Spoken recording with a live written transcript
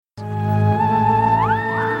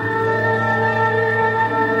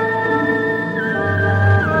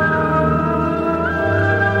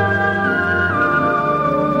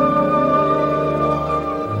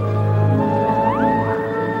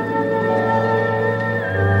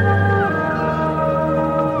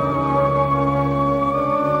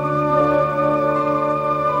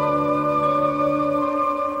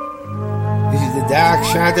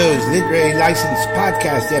Dark Shadows Literary License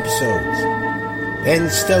Podcast episodes. Ben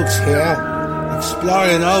Stokes here,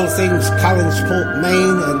 exploring all things Collinsport,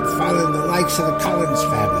 Maine, and following the likes of the Collins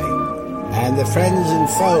family and the friends and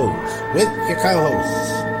foes with your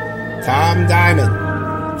co-hosts Tom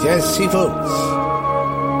Diamond, Jesse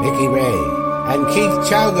Fultz, Mickey Ray, and Keith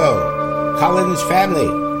Chalgo. Collins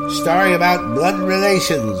family, story about blood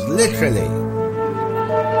relations, literally.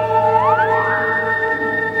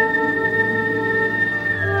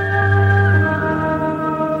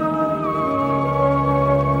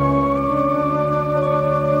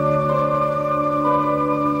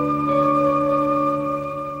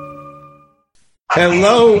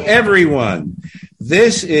 Hello, everyone.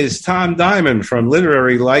 This is Tom Diamond from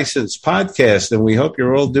Literary License Podcast, and we hope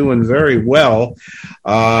you're all doing very well.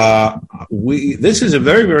 This is a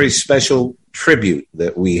very, very special tribute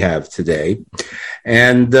that we have today,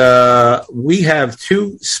 and we have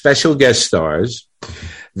two special guest stars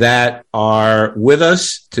that are with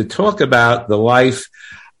us to talk about the life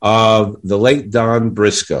of the late Don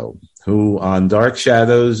Briscoe, who on Dark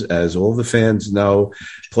Shadows, as all the fans know,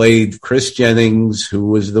 played Chris Jennings, who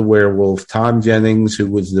was the werewolf, Tom Jennings, who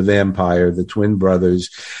was the vampire, the twin brothers,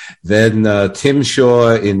 then Tim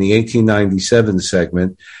Shaw in the 1897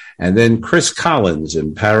 segment, and then Chris Collins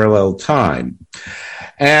in Parallel Time.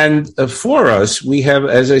 And for us, we have,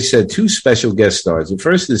 as I said, two special guest stars. The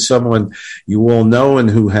first is someone you all know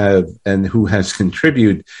and who has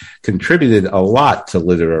contributed a lot to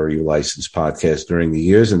Literary License Podcast during the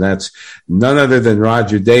years, and that's none other than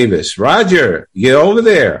Roger Davis. Roger, you over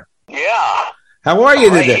there? Yeah. How are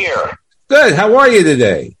you today? Right here. Good. How are you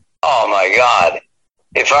today? Oh my God!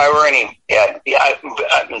 If I were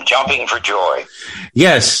I'm jumping for joy.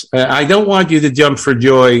 Yes, I don't want you to jump for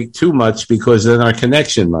joy too much because then our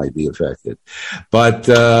connection might be affected. But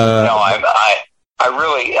no,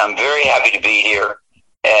 I'm very happy to be here,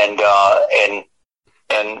 and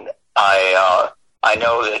I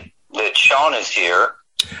know that Sean is here,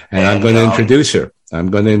 and I'm going to introduce her. I'm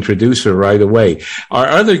going to introduce her right away. Our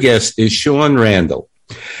other guest is Sean Randall.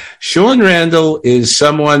 Sean Randall is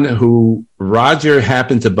someone who Roger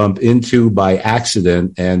happened to bump into by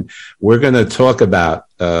accident, and we're going to talk about,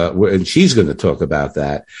 and she's going to talk about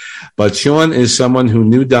that. But Sean is someone who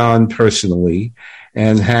knew Don personally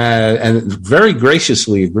and very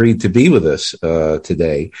graciously agreed to be with us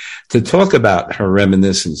today to talk about her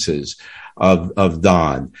reminiscences of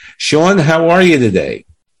Don. Sean, how are you today?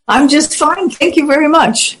 I'm just fine. Thank you very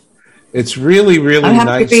much. It's really, really I'm happy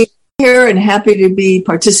nice. To be here and happy to be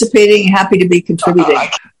participating, happy to be contributing.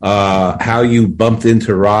 How you bumped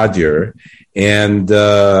into Roger and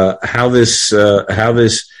how this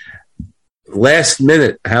last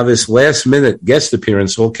minute guest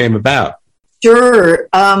appearance all came about. Sure.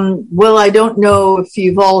 Well, I don't know if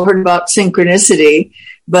you've all heard about synchronicity,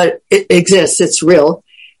 but it exists. It's real.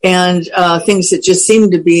 And things that just seem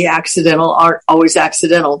to be accidental aren't always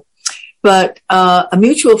accidental. But a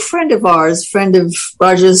mutual friend of ours, friend of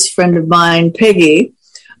Roger's, friend of mine, Peggy,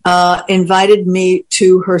 invited me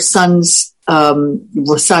to her son's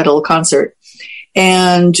recital concert.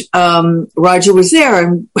 And Roger was there,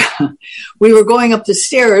 and we were going up the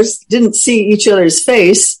stairs, didn't see each other's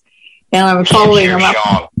face, and I'm following him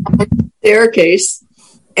up the staircase.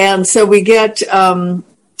 And so we get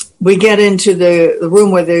into the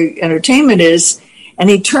room where the entertainment is, and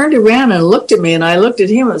he turned around and looked at me, and I looked at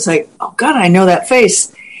him. I was like, oh, God, I know that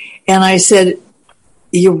face. And I said,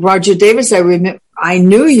 you're Roger Davis. I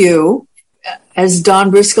knew you as Don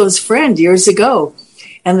Briscoe's friend years ago.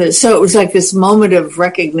 And so it was like this moment of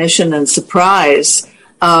recognition and surprise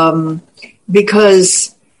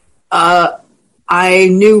because I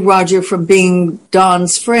knew Roger from being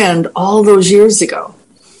Don's friend all those years ago.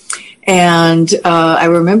 And I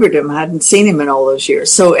remembered him. I hadn't seen him in all those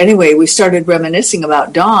years. So anyway, we started reminiscing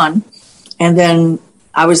about Don, and then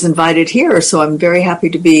I was invited here, so I'm very happy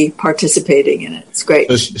to be participating in it. It's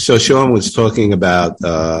great. So Sean was talking about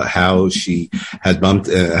how she had bumped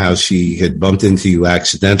into you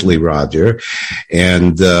accidentally, Roger,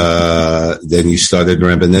 and then you started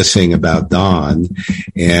reminiscing about Don,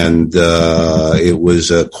 and it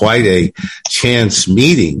was quite a chance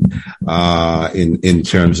meeting in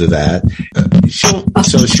terms of that.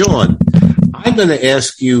 So Sean, I'm going to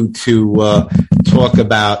ask you to talk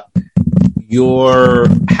about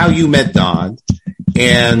how you met Don,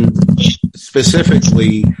 and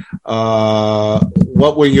specifically,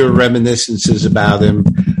 what were your reminiscences about him?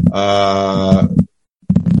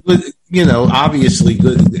 Obviously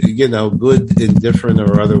good, good, indifferent,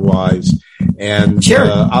 or otherwise. And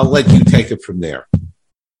sure. I'll let you take it from there.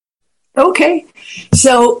 Okay.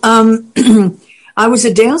 So I was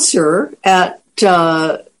a dancer at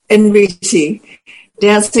NBC,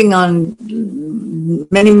 dancing on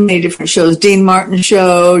many, many different shows, Dean Martin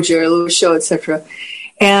show, Jerry Lewis show, etc.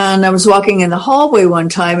 And I was walking in the hallway one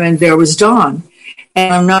time, and there was Don.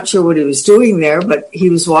 And I'm not sure what he was doing there, but he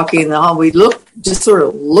was walking in the hall. We just sort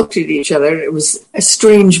of looked at each other. It was a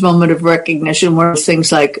strange moment of recognition, one of those things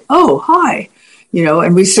like, oh, hi,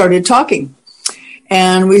 and we started talking.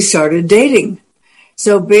 And we started dating.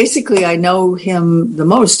 So basically, I know him the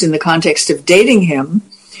most in the context of dating him.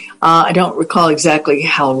 I don't recall exactly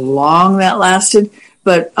how long that lasted,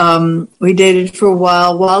 but we dated for a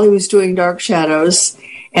while he was doing Dark Shadows,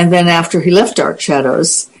 and then after he left Dark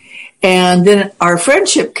Shadows. And then our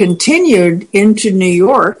friendship continued into New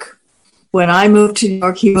York. When I moved to New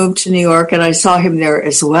York, he moved to New York, and I saw him there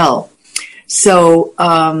as well. So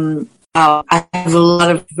I have a lot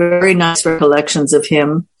of very nice recollections of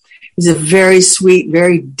him. He's a very sweet,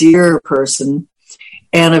 very dear person,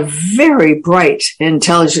 and a very bright,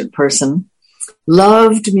 intelligent person.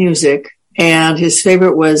 Loved music, and his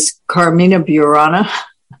favorite was Carmina Burana.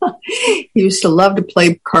 He used to love to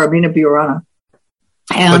play Carmina Burana.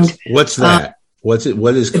 And what's that? What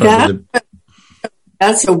is Carmina?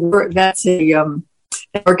 That's a work. That's an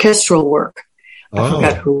orchestral work. I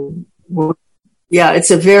forgot who. Yeah,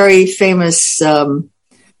 it's a very famous. I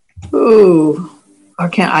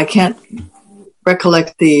can't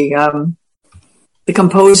recollect the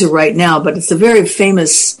composer right now, but it's a very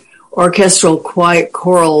famous orchestral, quiet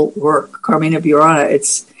choral work, Carmina Burana.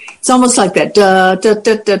 It's almost like that da da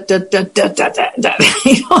da da da da da da da,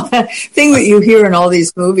 that thing that you hear in all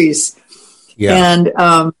these movies. Yeah.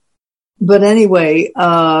 And but anyway,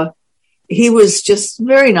 he was just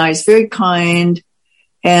very nice, very kind,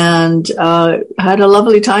 and had a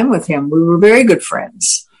lovely time with him. We were very good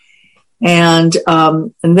friends. And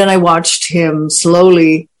then I watched him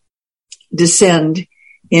slowly descend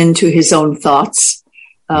into his own thoughts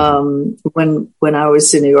when I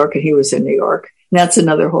was in New York and he was in New York. And that's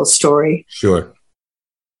another whole story. Sure.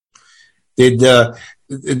 Where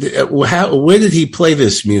did he play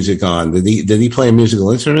this music on? Did he play a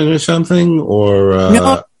musical instrument or something? Or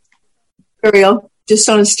no, stereo, just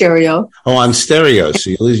on a stereo. Oh, on stereo. So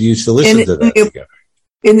you used to listen to that together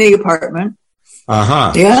in the apartment.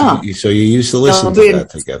 Yeah. So you used to listen to that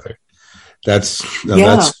together. That's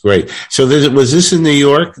great. So was this in New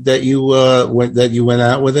York that you went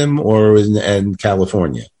out with him, or in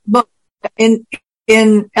California? But in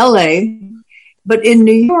LA, but in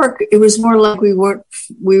New York, it was more like we were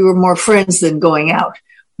more friends than going out.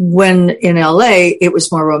 When in LA, it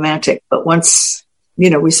was more romantic. But once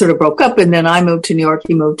we sort of broke up, and then I moved to New York,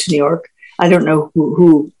 he moved to New York. I don't know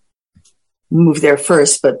who moved there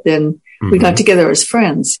first, but then we got together as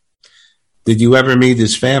friends. Did you ever meet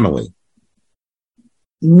his family?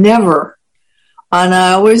 Never. And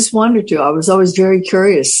I always wanted to. I was always very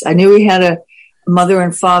curious. I knew he had a mother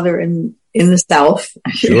and father in the South.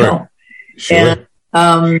 Sure. Sure.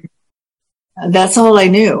 And that's all I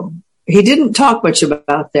knew. He didn't talk much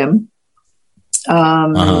about them.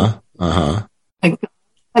 I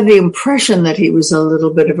had the impression that he was a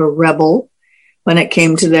little bit of a rebel when it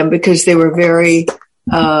came to them, because they were very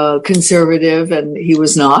conservative, and he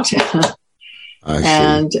was not. I see.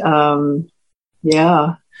 And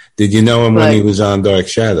yeah. Did you know him when he was on Dark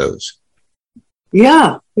Shadows?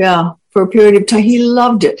 Yeah. For a period of time. He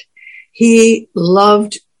loved it. He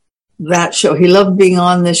loved that show. He loved being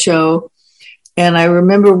on the show. And I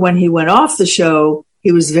remember when he went off the show,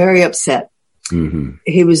 he was very upset. Mm-hmm.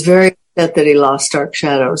 He was very upset that he lost Dark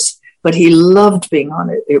Shadows, but he loved being on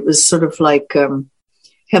it. It was sort of like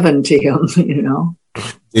heaven to him,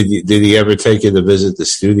 Did he ever take you to visit the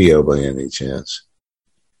studio by any chance?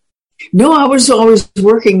 No, I was always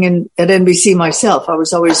working at NBC myself. I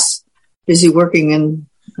was always busy working in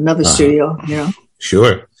another studio,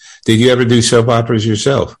 Sure. Did you ever do soap operas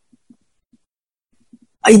yourself?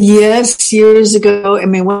 Yes, years ago. I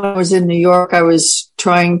mean, when I was in New York, I was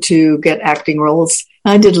trying to get acting roles.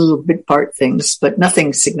 I did a little bit part things, but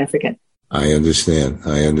nothing significant. I understand.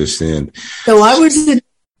 So I was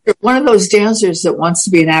one of those dancers that wants to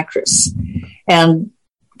be an actress and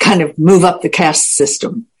kind of move up the caste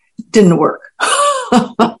system. Didn't work.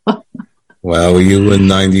 Well, you win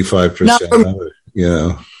 95% of it,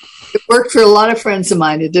 It worked for a lot of friends of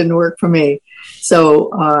mine. It didn't work for me.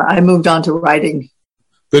 So I moved on to writing.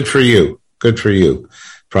 Good for you.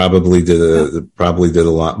 Probably did a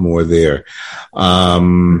lot more there.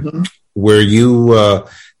 Were you,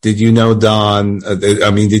 did you know Don?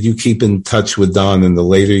 Did you keep in touch with Don in the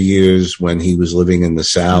later years when he was living in the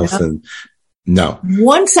South? No.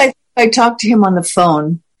 Once I talked to him on the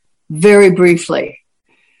phone very briefly.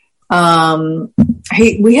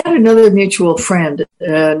 we had another mutual friend,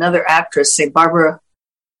 another actress named Barbara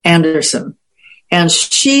Anderson, and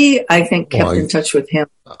she, I think, kept in touch with him.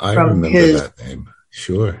 I remember that name.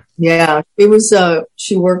 Sure. Yeah, it was.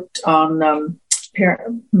 She worked on Perry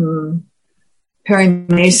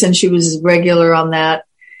Mason. She was regular on that,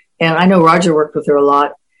 and I know Roger worked with her a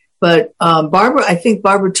lot. But Barbara, I think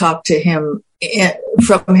Barbara talked to him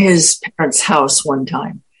from his parents' house one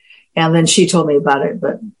time, and then she told me about it.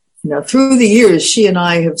 But through the years, she and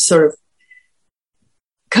I have sort of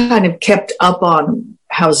kind of kept up on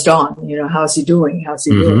how's Don, how's he doing? How's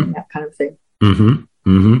he doing? That kind of thing. Mm-hmm.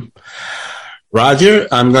 Mm-hmm. Roger,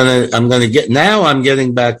 I'm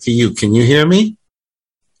getting back to you. Can you hear me?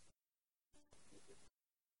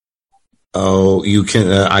 Oh, you can,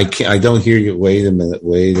 I don't hear you. Wait a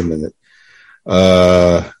minute.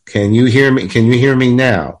 Can you hear me? Can you hear me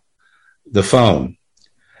now? The phone.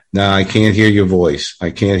 No, I can't hear your voice.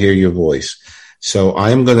 So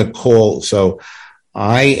I'm going to call. So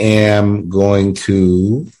I am going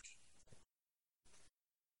to.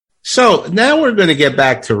 So now we're going to get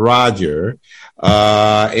back to Roger.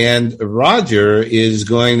 And Roger is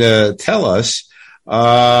going to tell us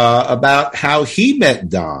about how he met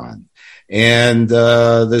Don and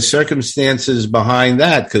the circumstances behind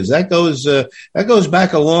that, because that goes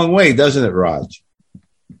back a long way, doesn't it, Raj?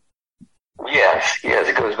 Yes,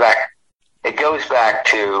 it goes back. It goes back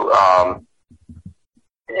to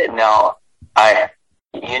now.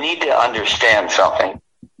 You need to understand something.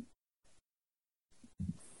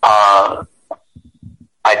 I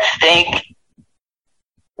think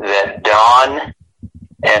that Don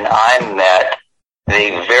and I met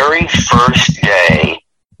the very first day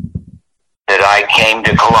that I came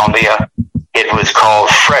to Columbia. It was called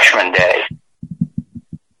Freshman Day.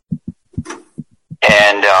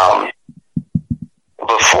 And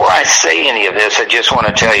before I say any of this, I just want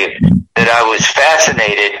to tell you that I was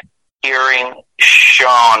fascinated hearing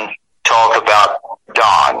Sean talk about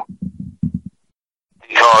Don,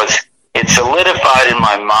 because it solidified in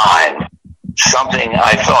my mind something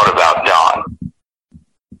I thought about Don.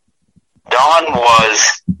 Don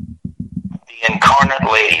was the incarnate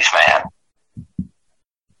ladies' man.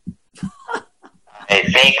 I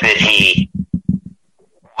think that he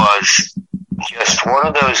was just one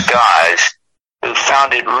of those guys who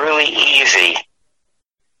found it really easy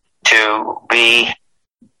to be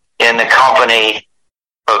in the company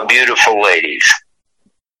of beautiful ladies.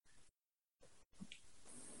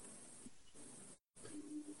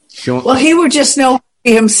 Sure. Well, he would just know how to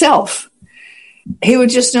be himself. He would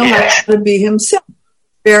just know how to be himself.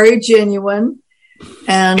 Very genuine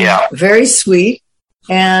and very sweet.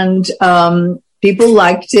 And people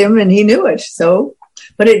liked him and he knew it. So,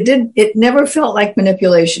 but it never felt like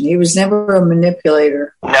manipulation. He was never a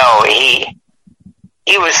manipulator. No, he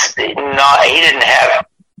was not, he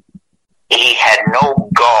had no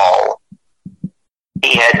gall.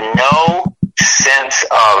 He had no sense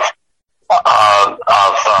of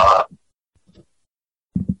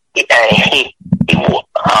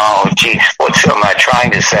what am I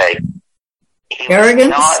trying to say? He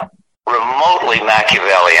Arrogance? was not remotely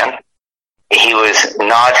Machiavellian. He was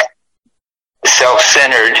not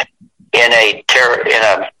self-centered in a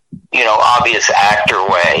obvious actor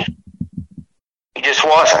way. He just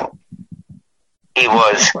wasn't. He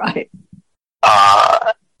was. Right.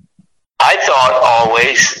 I thought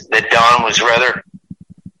always that Don was rather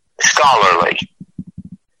scholarly,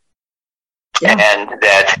 and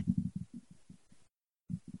that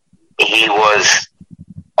he was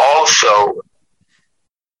also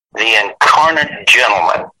the incarnate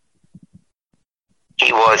gentleman.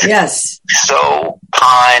 He was so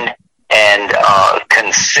kind and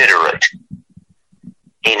considerate.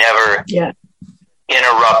 He never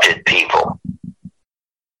interrupted people.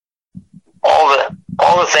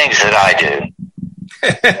 All the things that I do.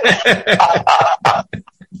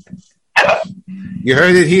 You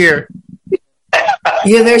heard it here.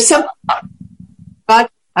 Yeah, there's some.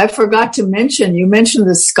 I forgot to mention. You mentioned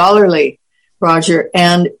the scholarly, Roger,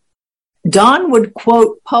 and Don would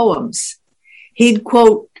quote poems. He'd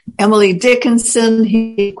quote Emily Dickinson.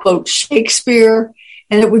 He'd quote Shakespeare,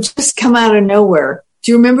 and it would just come out of nowhere.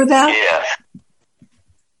 Do you remember that? Yes.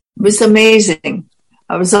 It was amazing.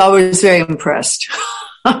 I was always very impressed.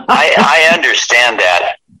 I understand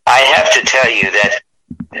that. I have to tell you that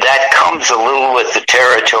comes a little with the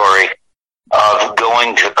territory of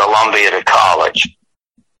going to Columbia to college.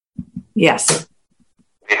 Yes.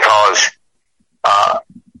 Because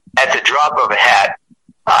at the drop of a hat,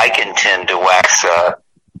 I can tend to wax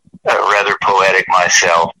rather poetic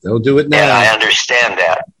myself. Don't do it now. And I understand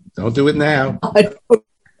that. Don't do it now. No. Do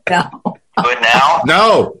it now?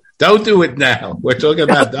 No. Don't do it now. We're talking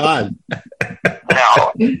about Don.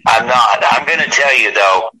 No, I'm not. I'm going to tell you,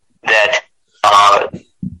 though, that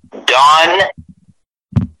Don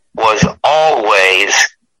was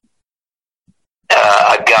always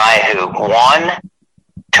a guy who, one,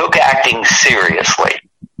 took acting seriously,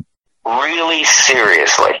 really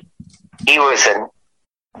seriously. He was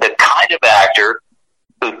the kind of actor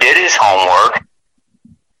who did his homework,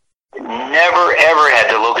 never ever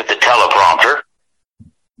had to look at the teleprompter,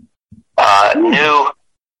 knew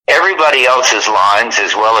everybody else's lines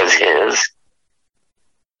as well as his.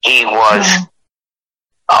 He was,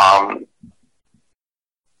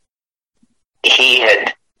 he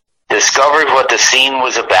had discovered what the scene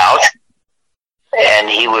was about, and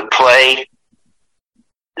he would play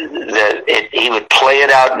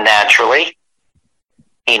it out naturally.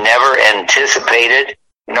 He never anticipated,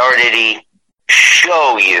 nor did he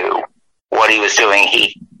show you what he was doing.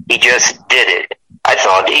 He just did it. I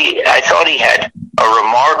thought he had a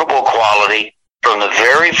remarkable quality from the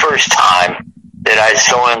very first time that I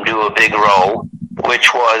saw him do a big role,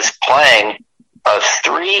 which was playing a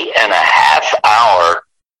 3.5 hour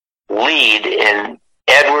lead in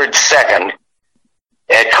Edward II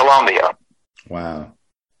at Columbia. Wow.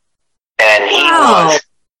 And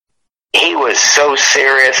he was so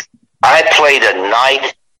serious. I played a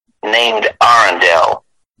knight named Arundel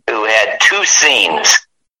who had 2 scenes.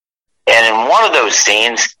 And in one of those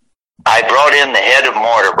scenes, I brought in the head of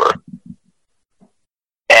Mortimer.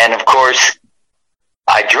 And of course,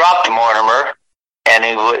 I dropped Mortimer,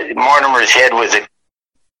 and Mortimer's head was a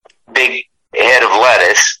big head of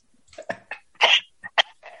lettuce. And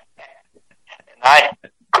I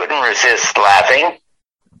couldn't resist laughing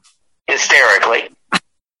hysterically.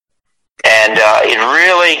 And it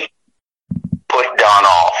really put Don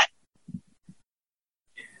off.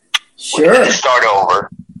 Sure. We had to start over.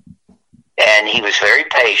 And he was very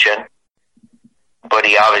patient, but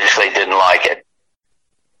he obviously didn't like it.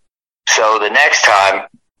 So the next time,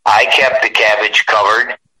 I kept the cabbage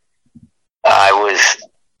covered. I was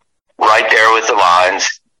right there with the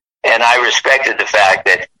lines, and I respected the fact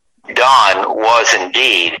that Don was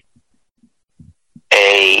indeed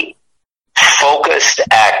a focused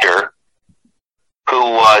actor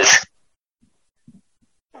who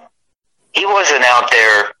he wasn't out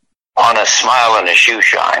there on a smile and a shoe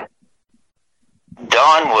shine.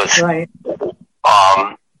 Don was, right.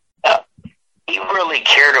 He really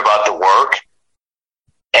cared about the work,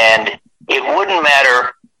 and it wouldn't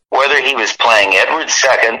matter whether he was playing Edward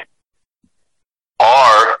II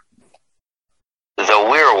or the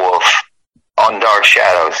werewolf on Dark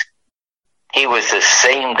Shadows. He was the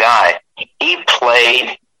same guy. He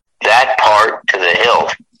played that part to the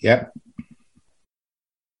hilt. Yep.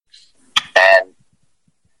 And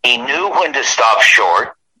he knew when to stop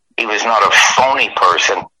short. He was not a phony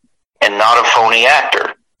person and not a phony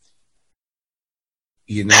actor.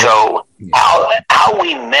 You know, so how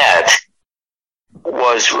we met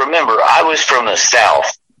was, remember, I was from the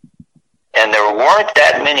South, and there weren't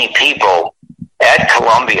that many people at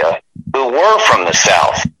Columbia who were from the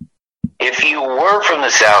South. If you were from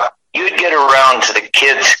the South, you'd get around to the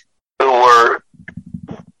kids who were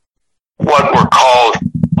what were called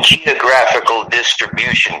geographical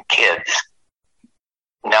distribution kids.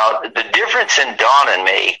 Now, the difference in Don and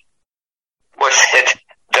me was that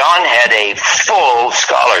Don had a full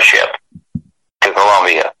scholarship to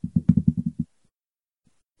Columbia.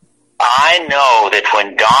 I know that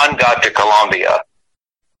when Don got to Columbia,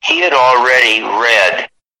 he had already read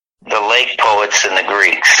the Lake Poets and the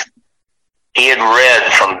Greeks. He had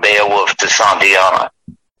read from Beowulf to Santillana.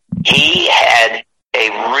 He had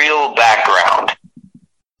a real background,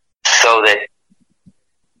 so that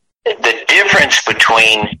the difference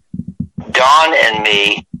between Don and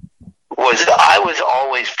me was I was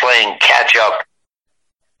always playing catch up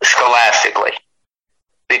scholastically,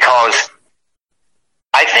 because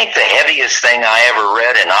I think the heaviest thing I ever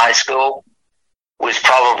read in high school was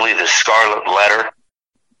probably the Scarlet Letter.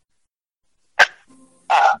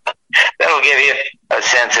 That'll give you a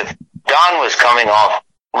sense of Don was coming off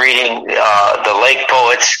reading the Lake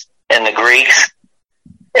Poets and the Greeks,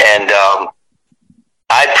 and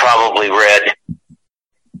I'd probably read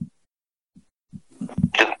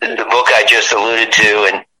the book I just alluded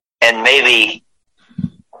to, and maybe,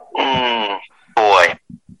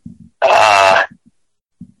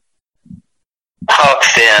 Huck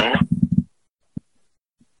Finn.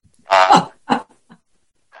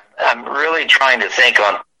 I'm really trying to think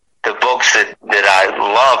on the books that I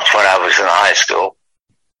loved when I was in high school,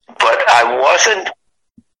 but I wasn't.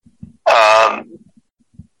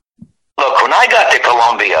 Look, when I got to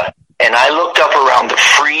Columbia and I looked up around the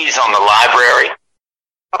frieze on the library,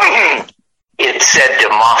 it said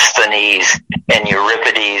Demosthenes and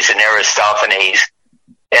Euripides and Aristophanes.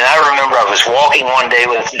 And I remember I was walking one day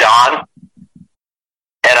with Don,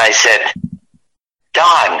 and I said,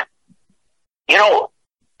 Don, you know,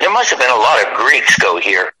 there must have been a lot of Greeks go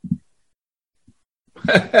here.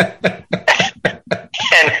 and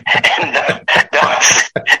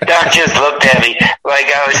Don just looked at me like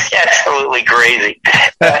I was absolutely crazy.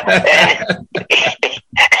 And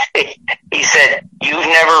he said, you've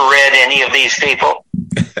never read any of these people?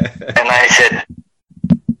 And I said,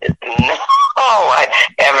 no, I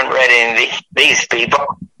haven't read any of these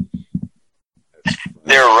people.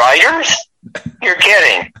 They're writers? You're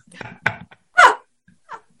kidding.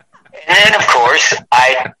 And then, of course,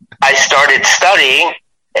 I started studying,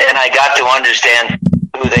 and I got to understand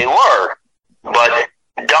who they were. But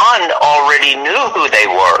Don already knew who they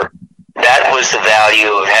were. That was the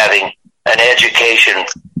value of having an education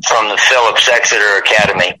from the Phillips Exeter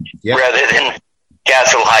Academy rather than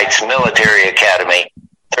Castle Heights Military Academy,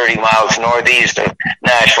 30 miles northeast of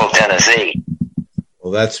Nashville, Tennessee.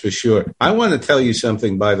 Well, that's for sure. I want to tell you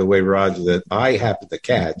something, by the way, Roger, that I happened to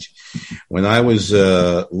catch when I was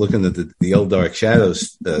looking at the old Dark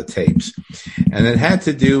Shadows tapes. And it had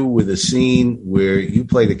to do with a scene where you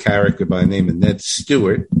played a character by the name of Ned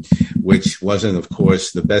Stewart, which wasn't, of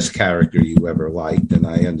course, the best character you ever liked, and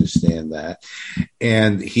I understand that.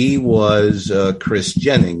 And he was Chris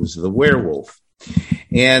Jennings, the werewolf.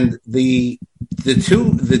 And the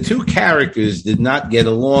two characters did not get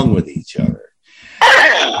along with each other.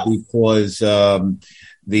 Because the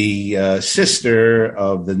sister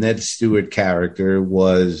of the Ned Stewart character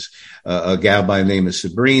was a gal by the name of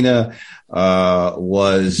Sabrina,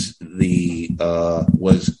 was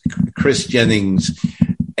Chris Jennings'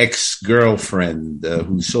 ex-girlfriend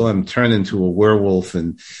who saw him turn into a werewolf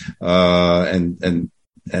and her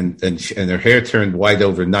hair turned white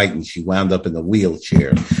overnight, and she wound up in a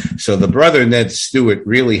wheelchair. So the brother Ned Stewart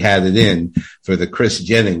really had it in for the Chris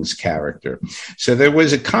Jennings character. So there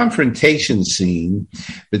was a confrontation scene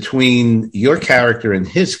between your character and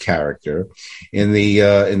his character in the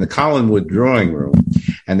Collinwood drawing room,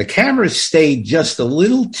 and the camera stayed just a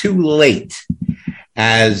little too late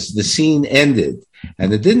as the scene ended.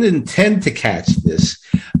 And it didn't intend to catch this,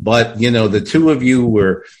 but the two of you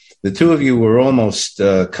were almost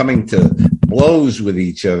coming to blows with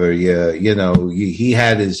each other. He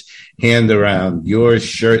had his hand around your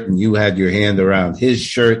shirt and you had your hand around his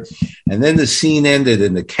shirt. And then the scene ended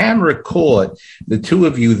and the camera caught the two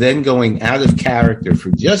of you then going out of character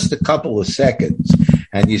for just a couple of seconds.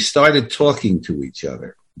 And you started talking to each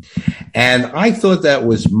other. And I thought that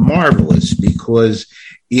was marvelous because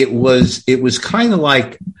it was almost kind of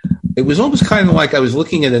like I was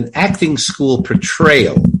looking at an acting school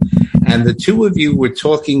portrayal. And the two of you were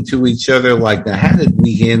talking to each other like, now, how did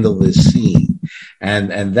we handle this scene?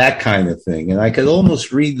 And that kind of thing. And I could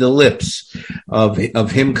almost read the lips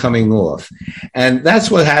of him coming off. And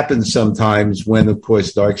that's what happens sometimes when, of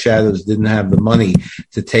course, Dark Shadows didn't have the money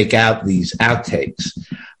to take out these outtakes.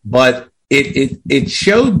 But it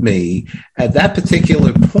showed me at that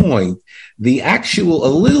particular point the actual, a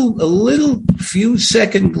little few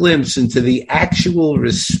second glimpse into the actual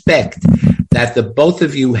respect that the both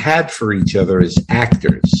of you had for each other as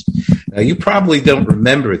actors. Now, you probably don't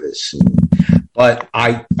remember this scene, but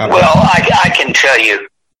I can tell you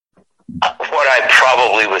what I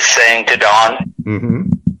probably was saying to Don.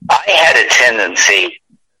 Mm-hmm. I had a tendency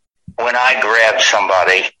when I grabbed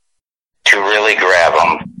somebody to really grab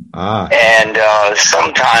them. And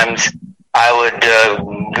sometimes I would go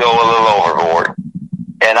a little overboard.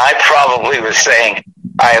 And I probably was saying,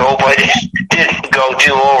 I hope I didn't go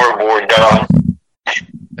too overboard, Don.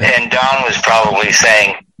 And Don was probably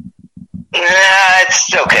saying, nah,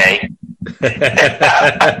 it's okay.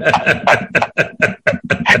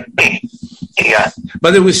 Yeah.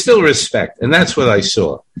 But it was still respect, and that's what I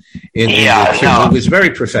saw. It was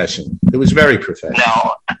very professional. It was very professional.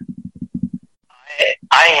 Now,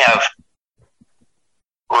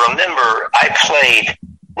 remember, I played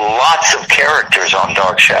lots of characters on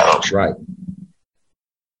Dark Shadows. Right.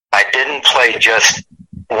 I didn't play just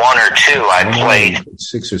one or two. I played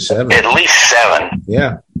 6 or 7. At least 7.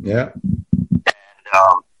 Yeah. And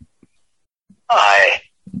I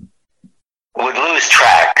would lose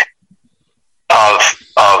track of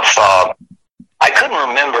I couldn't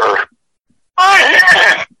remember.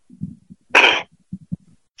 I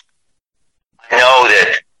know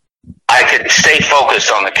that I could stay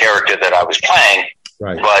focused on the character that I was playing,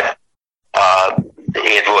 right. But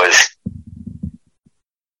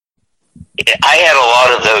I had a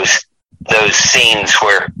lot of those scenes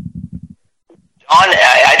where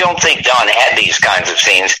I don't think Don had these kinds of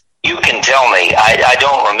scenes. You can tell me. I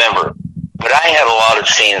don't remember. But I had a lot of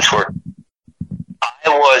scenes where I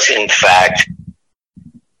was, in fact,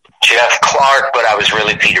 Jeff Clark, but I was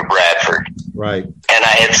really Peter Bradford. Right. And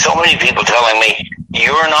I had so many people telling me,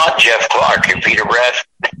 you're not Jeff Clark, you're Peter Bradford.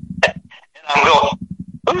 And I'm going,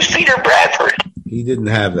 who's Peter Bradford? He didn't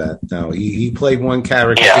have that. No, he played one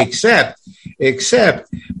character, yeah. except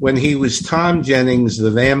when he was Tom Jennings,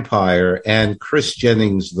 the vampire, and Chris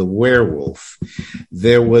Jennings, the werewolf.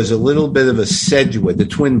 There was a little bit of a segue, the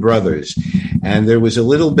twin brothers, and there was a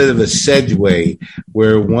little bit of a segue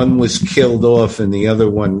where one was killed off and the other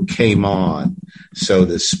one came on, so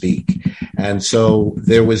to speak. And so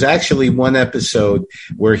there was actually one episode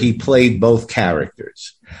where he played both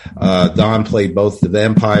characters. Don played both the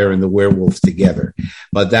vampire and the werewolf together,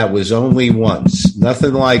 but that was only once.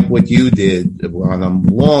 Nothing like what you did on a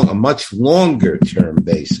much longer term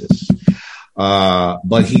basis. But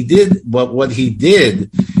what he did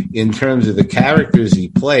in terms of the characters he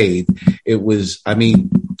played, it was, I mean,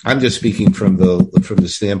 I'm just speaking from the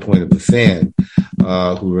standpoint of the fan,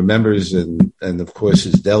 who remembers and of course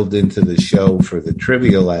has delved into the show for the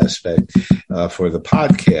trivial aspect, for the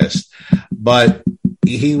podcast, but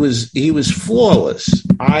he was flawless.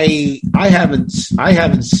 I haven't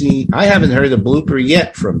heard a blooper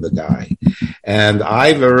yet from the guy, and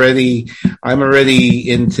I'm already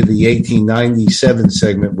into the 1897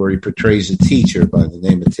 segment where he portrays a teacher by the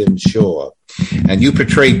name of Tim Shaw, and you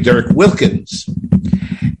portrayed Dirk Wilkins,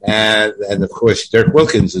 and of course Dirk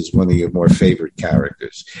Wilkins is one of your more favorite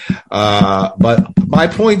characters. But my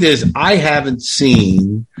point is, I haven't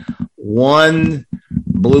seen one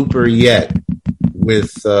blooper yet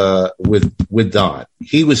with Don.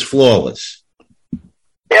 He was flawless.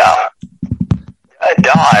 Yeah.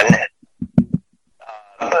 Don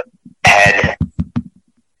had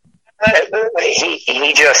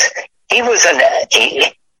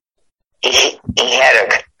he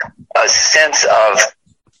had a sense of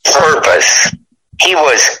purpose. He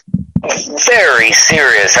was very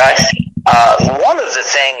serious. One of the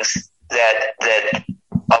things that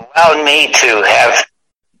allowed me to have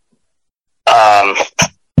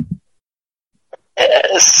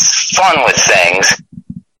fun with things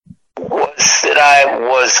was that I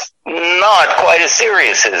was not quite as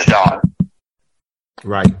serious as Don.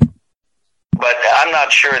 Right. But I'm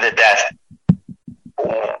not sure that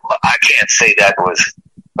I can't say that was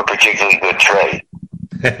a particularly good trait.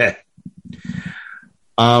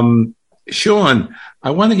 Sean,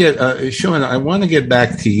 I want to get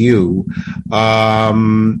back to you.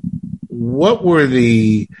 What were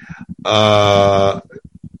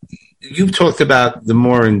you've talked about the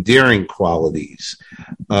more endearing qualities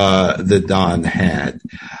that Don had,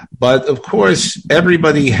 but of course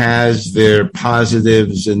everybody has their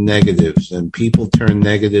positives and negatives, and people turn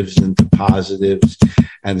negatives into positives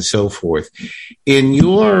and so forth. In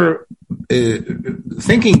your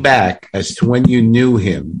thinking back as to when you knew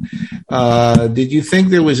him, did you think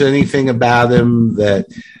there was anything about him that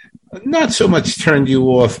not so much turned you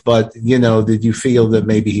off, but, did you feel that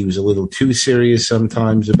maybe he was a little too serious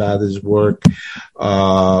sometimes about his work?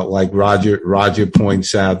 Like Roger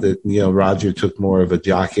points out that, Roger took more of a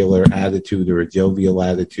jocular attitude or a jovial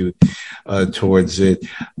attitude towards it.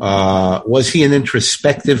 Was he an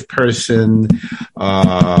introspective person?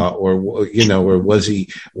 Or was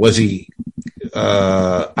he,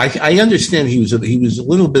 I understand he was a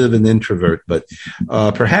little bit of an introvert, but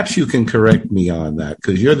perhaps you can correct me on that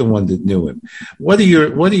because you're the one that knew him. What are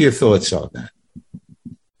your thoughts on that?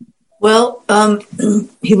 Well,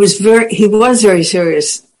 he was very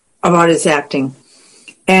serious about his acting,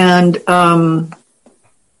 and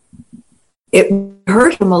it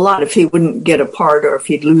hurt him a lot if he wouldn't get a part or if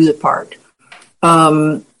he'd lose a part.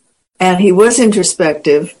 And he was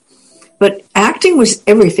introspective. But acting was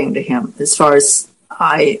everything to him, as far as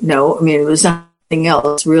I know. I mean, it was nothing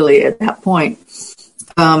else really at that point,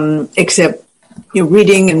 except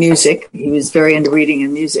reading and music. He was very into reading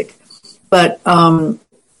and music. But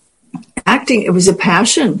acting, it was a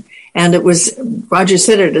passion, and it was, Roger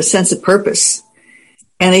said it, a sense of purpose.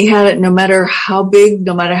 And he had it no matter how big,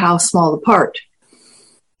 no matter how small the part.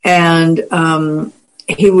 And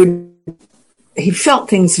he felt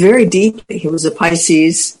things very deeply. He was a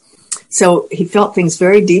Pisces. So he felt things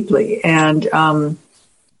very deeply, and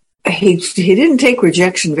he didn't take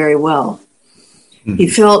rejection very well. Mm-hmm. He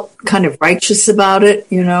felt kind of righteous about it,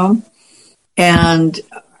 and, I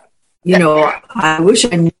wish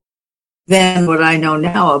I knew then what I know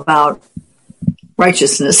now about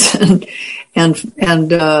righteousness and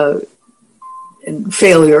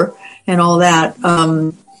failure and all that,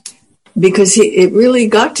 because it really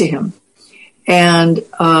got to him. And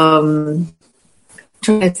trying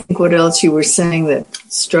to think what else you were saying that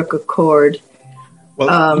struck a chord.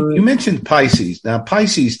 Well, you mentioned Pisces. Now,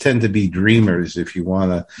 Pisces tend to be dreamers if you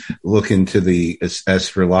want to look into the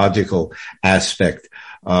astrological aspect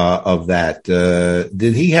of that.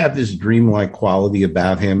 Did he have this dreamlike quality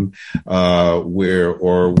about him,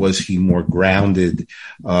 or was he more grounded,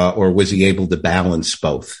 or was he able to balance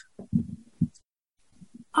both?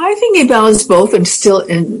 I think he balanced both, and still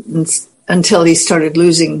until he started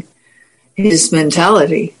losing his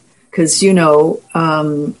mentality, because he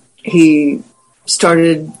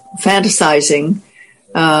started fantasizing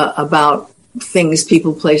about things,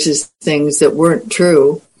 people, places, things that weren't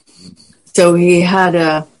true. So he had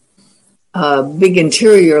a big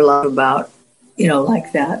interior life about,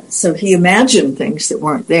 like that. So he imagined things that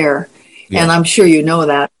weren't there. Yeah. And I'm sure you know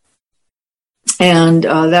that. And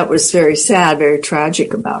that was very sad, very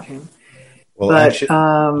tragic about him. Well, but,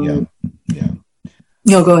 actually,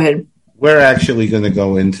 No, go ahead. We're actually going to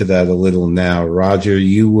go into that a little now. Roger,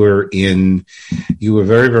 you were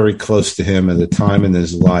very, very close to him at a time in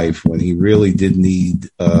his life when he really did need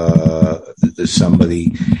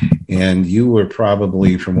somebody. And you were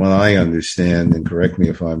probably, from what I understand, and correct me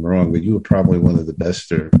if I'm wrong, but you were probably one of the best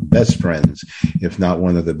friends, if not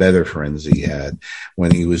one of the better friends he had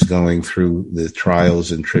when he was going through the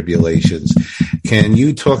trials and tribulations. Can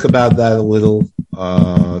you talk about that a little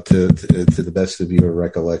to the best of your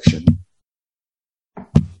recollection?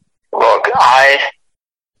 Look, I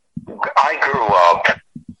grew up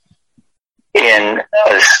in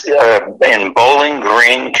Bowling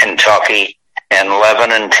Green, Kentucky, and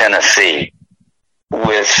Lebanon, Tennessee,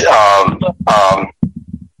 with my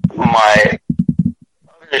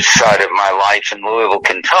other side of my life in Louisville,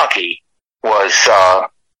 Kentucky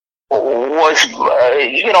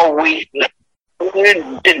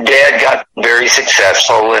Dad got very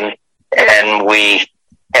successful, and we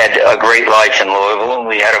had a great life in Louisville, and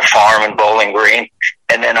we had a farm in Bowling Green,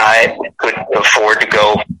 and then I could afford to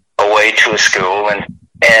go away to a school, but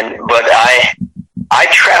I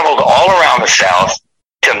traveled all around the South,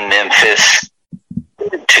 to Memphis,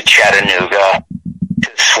 to Chattanooga, to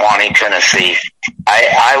Swanee, Tennessee.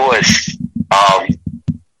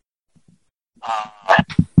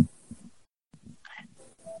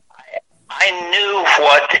 I knew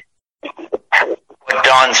what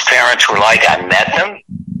Don's parents were like. I met them.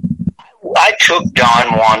 I took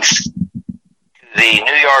Don once to the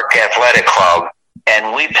New York Athletic Club,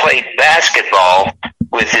 and we played basketball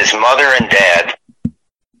with his mother and dad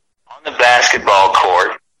on the basketball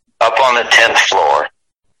court up on the 10th floor.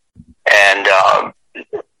 And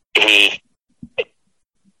he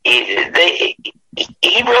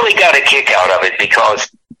really got a kick out of it because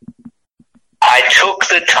I took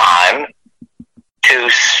the time to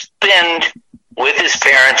spend with his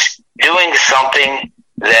parents doing something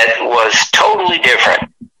that was totally different.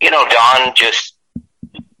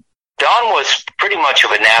 Don was pretty much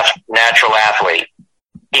of a natural athlete.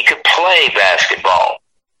 He could play basketball.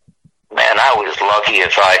 Man, I was lucky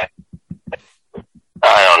if I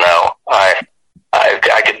don't know,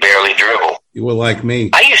 I could barely dribble. You were like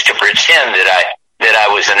me. I used to pretend that I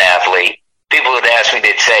was an athlete. People would ask me,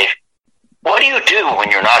 they'd say, "What do you do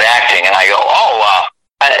when you're not acting?" And I go,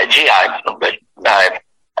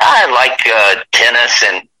 I like tennis,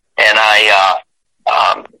 and I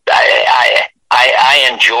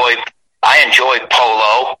enjoy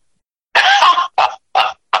polo.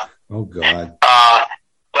 Oh God!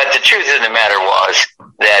 But the truth of the matter was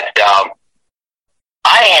that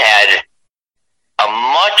I had a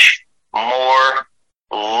much more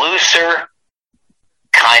looser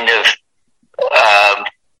kind of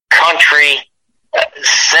country,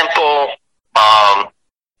 simple,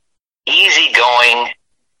 easygoing,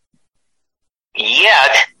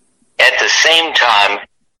 yet at the same time,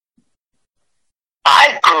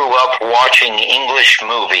 I grew up watching English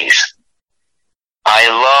movies. I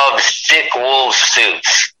loved thick wool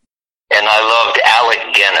suits, and I loved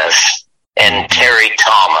Alec Guinness and Terry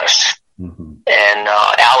Thomas and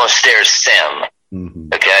Alastair Sim.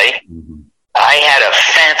 Okay? I had a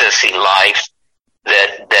fantasy life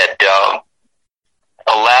that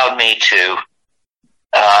allowed me to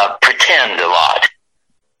pretend a lot.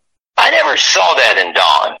 I never saw that in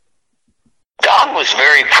Don. Don was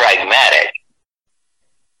very pragmatic.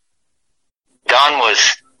 Don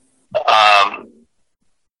was,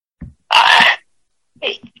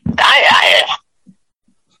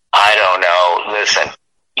 I don't know. Listen,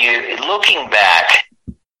 looking back,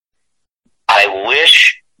 I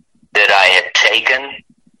wish that I had taken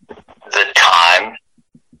the time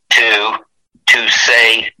to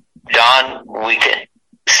say, Don, we can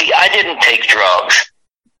see. I didn't take drugs.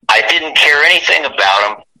 I didn't care anything about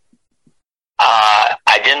him.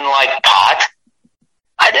 I didn't like pot.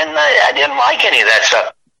 I didn't like any of that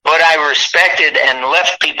stuff. But I respected and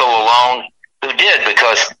left people alone who did,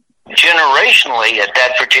 because generationally at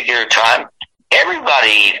that particular time,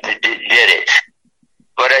 everybody did it.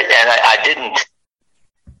 But I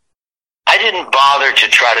didn't bother to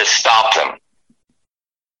try to stop them,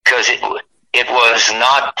 because it was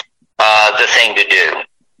not the thing to do.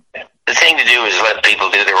 The thing to do is let people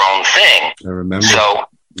do their own thing. I remember. So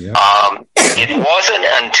it wasn't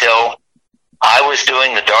until I was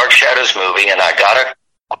doing the Dark Shadows movie and I got a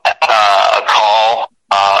call.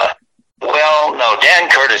 Dan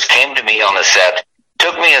Curtis came to me on the set,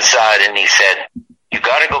 took me aside, and he said, "You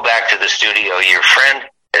got to go back to the studio. Your friend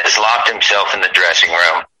has locked himself in the dressing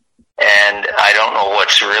room, and I don't know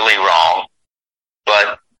what's really wrong,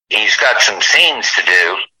 but he's got some scenes to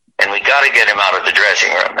do, and we got to get him out of the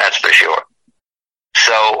dressing room, that's for sure."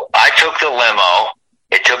 So I took the limo.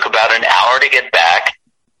 It took about an hour to get back.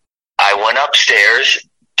 I went upstairs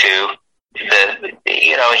to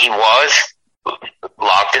he was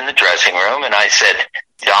locked in the dressing room, and I said,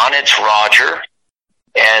 "Don, it's Roger,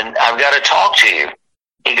 and I've got to talk to you."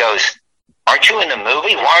 He goes, "Aren't you in the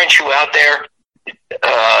movie? Why aren't you out there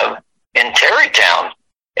in Terrytown?"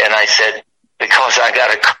 And I said, "Because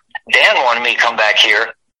Dan wanted me to come back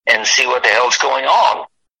here and see what the hell's going on.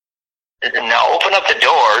 Now open up the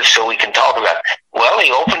door so we can talk about it." Well,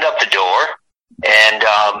 he opened up the door, and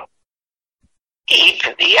he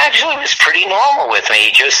actually was pretty normal with me.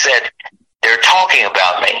 He just said, "They're talking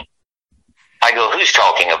about me." I go, "Who's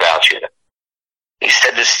talking about you?" He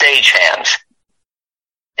said, "The stagehands."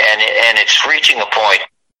 And it's reaching a point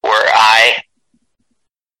where I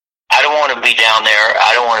don't want to be down there.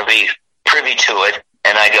 I don't want to be privy to it.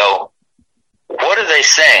 And I go, "What are they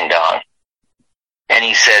saying, Don?" And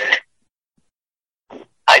he said,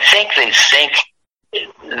 "I think they think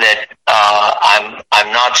that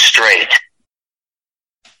I'm not straight."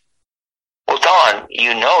 Well, Don,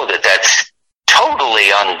 you know that's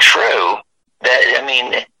totally untrue.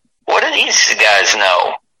 What do these guys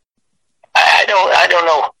know? I don't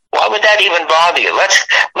know. Why would that even bother you? Let's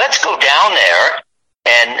go down there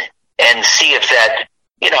and see if that,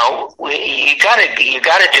 you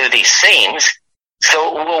gotta do these scenes.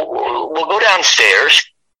 So we'll go downstairs.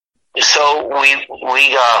 So we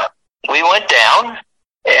went down,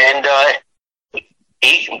 and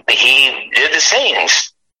he did the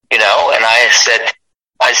scenes, and I said,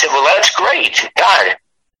 "Well, that's great, God,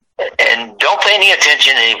 and don't pay any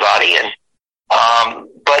attention to anybody." And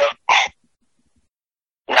but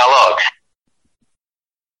now look,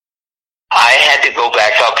 I had to go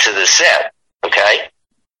back up to the set, okay?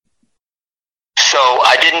 So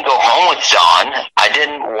I didn't go home with Don. I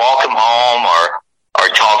didn't walk him home or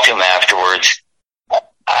talk to him afterwards.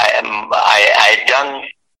 I had done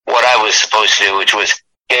what I was supposed to do, which was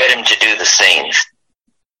get him to do the scenes.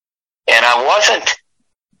 And I wasn't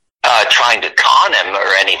trying to con him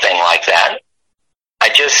or anything like that. I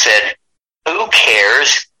just said, who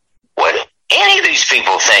cares what any of these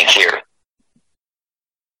people think here?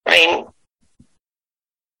 I mean,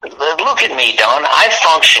 look at me, Don. I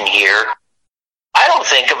function here. I don't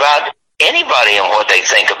think about anybody and what they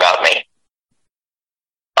think about me.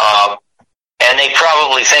 And they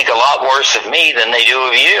probably think a lot worse of me than they do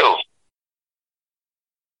of you.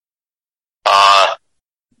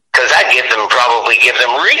 Because I probably give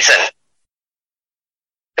them reason.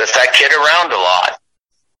 Because I kid around a lot.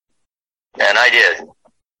 And I did. And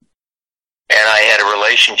I had a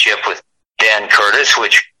relationship with Dan Curtis,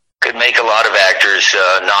 which could make a lot of actors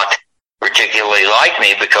not particularly like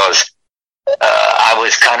me, because I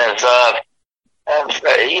was kind of,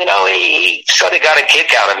 he sort of got a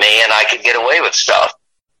kick out of me, and I could get away with stuff.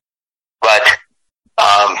 But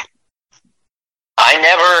I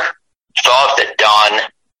never thought that Don,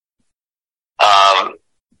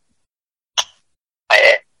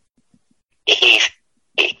 he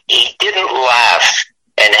didn't laugh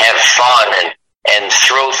and have fun and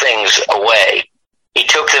throw things away. He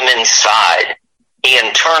took them inside. He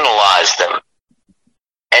internalized them.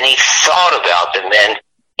 And he thought about them, and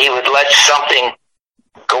he would let something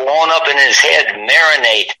go on up in his head,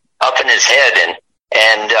 marinate up in his head,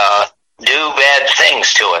 and do bad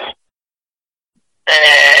things to him.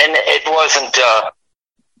 And it wasn't,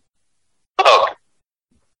 look,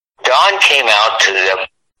 Don came out to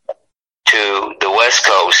the West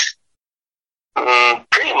Coast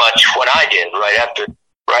pretty much when I did,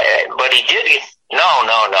 but he did,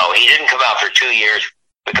 no, he didn't come out for 2 years,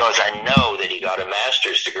 because I know that he got a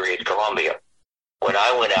master's degree at Columbia when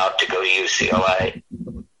I went out to go to UCLA.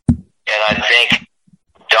 And I think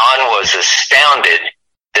Don was astounded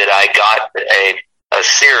that I got a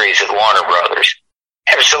series at Warner Brothers.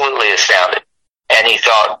 Absolutely astounded. And he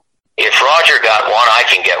thought, if Roger got one, I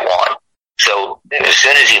can get one. So as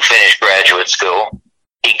soon as he finished graduate school,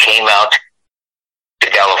 he came out to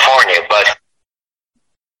California. But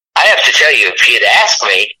I have to tell you, if he had asked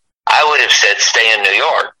me, I would have said stay in New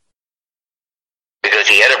York, because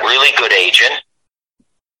he had a really good agent.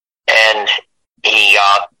 And he,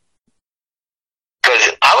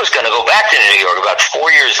 because I was going to go back to New York about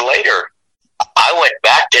 4 years later. I went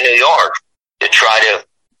back to New York to try to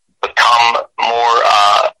become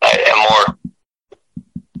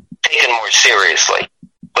taken more seriously.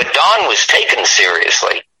 But Don was taken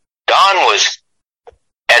seriously. Don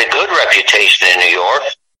had a good reputation in New York,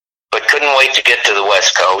 but couldn't wait to get to the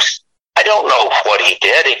West Coast. I don't know what he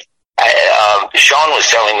did. Sean was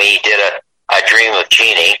telling me he did I Dream of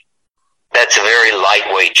Jeannie. That's a very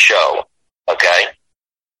lightweight show. Okay.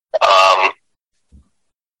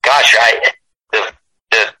 Gosh,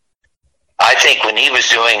 I think when he was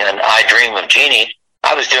doing an I Dream of Jeannie,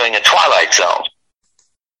 I was doing a Twilight Zone.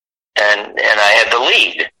 And I had the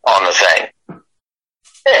lead on the thing.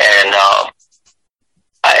 And,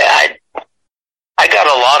 I got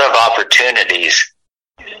a lot of opportunities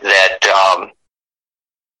that,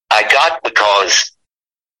 I got because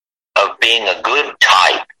of being a good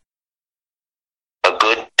type.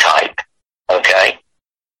 Okay?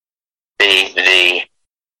 The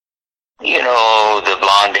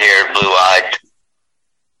blonde haired, blue eyed,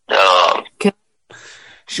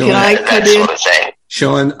 Sean, can I cut that in? sort of thing.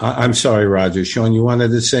 Sean, I'm sorry, Roger. Sean, you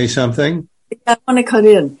wanted to say something? I want to cut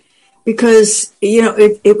in because,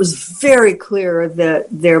 it was very clear that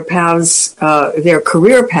their paths, their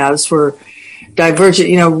career paths were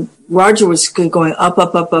divergent. Roger was going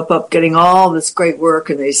up, getting all this great work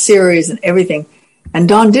and these series and everything. And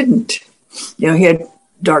Don didn't. He had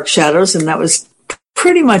Dark Shadows, and that was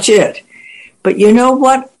pretty much it. But you know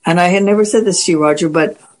what? And I had never said this to you, Roger,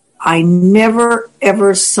 but I never,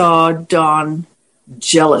 ever saw Don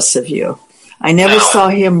jealous of you. I never saw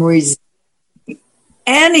him resent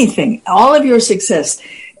anything, all of your success.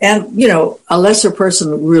 And, a lesser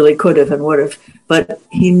person really could have and would have, but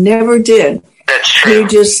he never did. That's true. He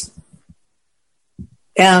just,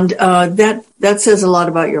 and that says a lot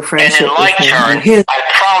about your friendship. And in my turn, I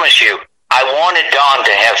promise you, I wanted Don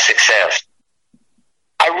to have success.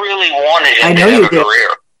 I really wanted him to have a career.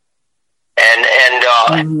 And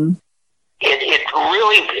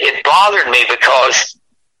it bothered me because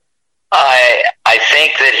I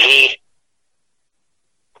think that he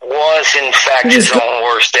was in fact his own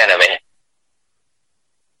worst enemy.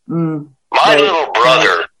 My little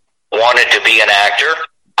brother wanted to be an actor.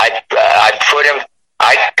 I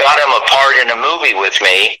got him a part in a movie with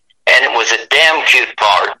me, and it was a damn cute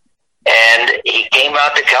part. And he came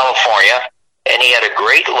out to California, and he had a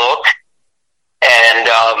great look, and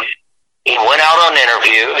he went out on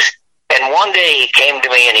interviews, and one day he came to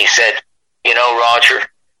me and he said, Roger,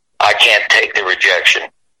 I can't take the rejection.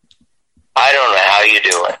 I don't know how you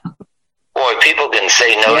do it. Boy, people can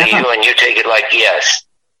say no to you, and you take it like yes.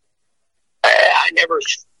 I never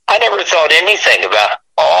thought anything about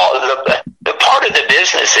all the part of the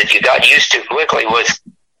business that you got used to quickly was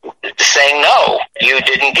saying no, you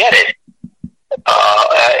didn't get it,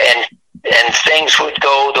 and things would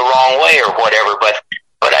go the wrong way or whatever.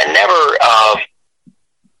 But I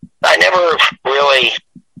never really,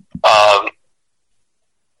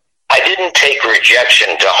 I didn't take rejection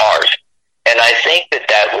to heart, and I think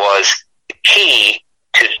that was the key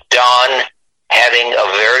to Don having a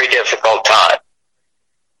very difficult time,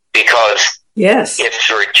 because if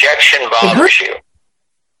rejection bothers you,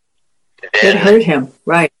 then it hurt him,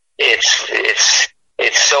 right? It's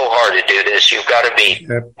so hard to do this. You've got to be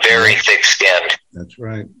very thick-skinned. That's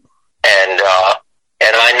right. And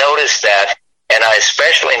I noticed that, and I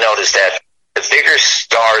especially noticed that the bigger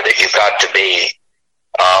star that you got to be,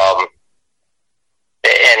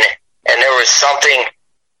 and there was something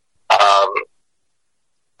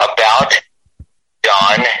about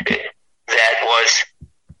Don that was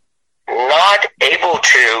not able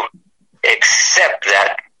to accept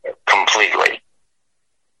that completely.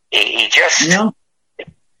 He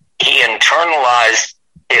internalized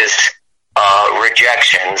his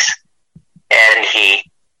rejections,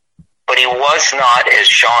 but he was not, as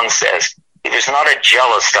Sean says, he was not a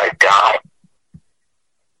jealous type guy.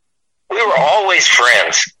 We were always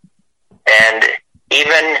friends, and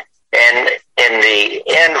even in the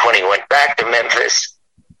end, when he went back to Memphis,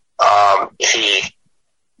 I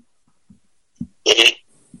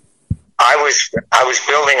was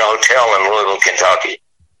building a hotel in Louisville, Kentucky,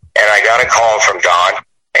 and I got a call from Don,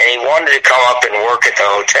 and he wanted to come up and work at the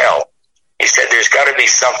hotel. he said, there's got to be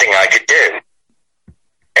something I could do.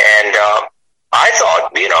 And I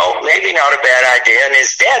thought, maybe not a bad idea. And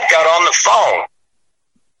his dad got on the phone.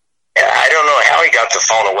 And I don't know how he got the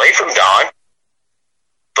phone away from Don,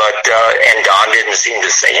 but and Don didn't seem to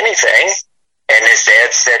say anything. And his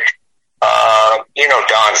dad said,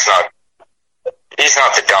 he's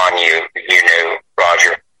not the Don you knew,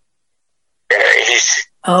 Roger.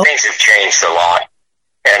 Things have changed a lot.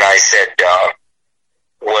 And I said,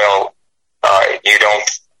 you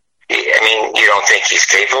don't think he's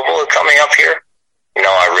capable of coming up here? No,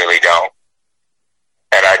 I really don't.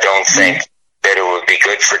 And I don't think that it would be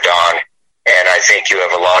good for Don. And I think you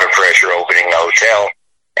have a lot of pressure opening the hotel.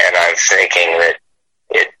 And I'm thinking that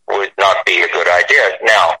it would not be a good idea.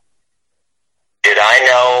 Now, did I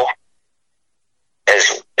know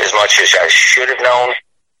as much as I should have known?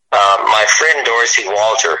 My friend Dorsey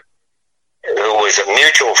Walter, who was a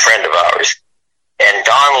mutual friend of ours, and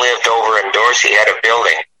Don lived over in Dorsey, had a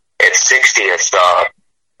building at 60th,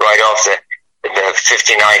 right off the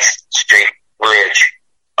 59th Street Bridge.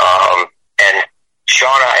 And Sean,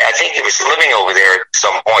 I think he was living over there at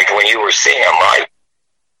some point when you were seeing him, right?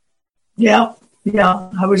 Yeah,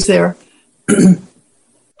 I was there. Now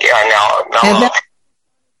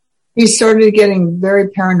he started getting very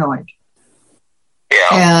paranoid. Yeah.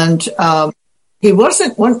 And he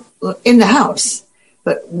wasn't in the house,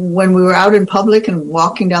 but when we were out in public and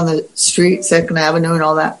walking down the street, 2nd Avenue and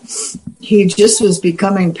all that, he just was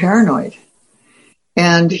becoming paranoid.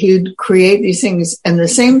 And he'd create these things, and the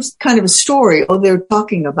same kind of story, they're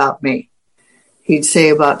talking about me. He'd say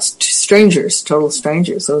about strangers, total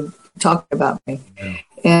strangers, talking about me. Yeah.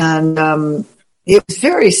 And it was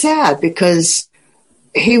very sad because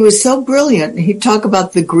he was so brilliant. He'd talk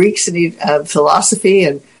about the Greeks and philosophy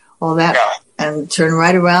and all that, and turn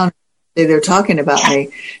right around and say they're talking about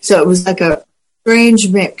me. So it was like a strange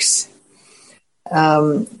mix,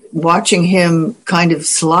 watching him kind of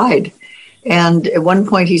slide. And at one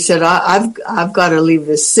point he said, I've got to leave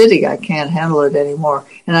this city. I can't handle it anymore.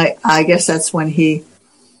 And I guess that's when he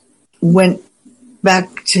went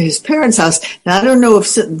back to his parents' house. Now, I don't know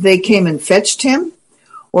if they came and fetched him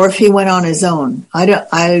or if he went on his own.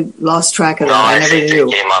 I lost track of that. I never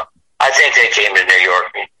knew. I think they came to New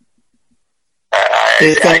York. I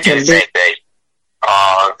do think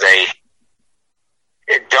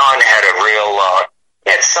Don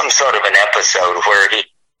had some sort of an episode where he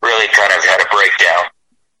really kind of had a breakdown.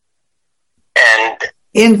 And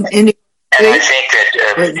I think that,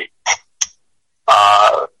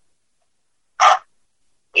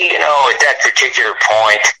 at that particular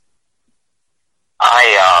point,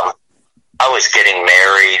 I was getting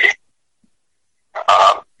married.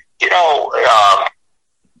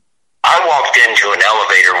 I walked into an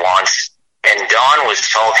elevator once, and Don was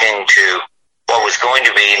talking to what was going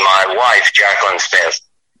to be my wife, Jacqueline Smith.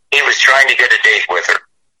 He was trying to get a date with her.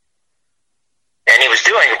 And he was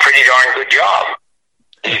doing a pretty darn good job.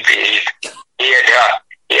 He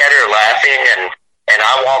had her laughing, and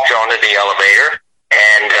I walked onto the elevator,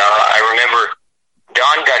 and I remember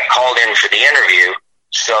Don got called in for the interview.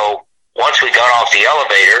 So once we got off the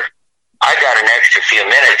elevator, I got an extra few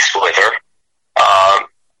minutes with her,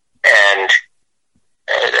 and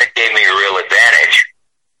that gave me a real advantage.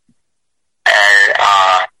 And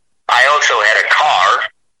I also had a car,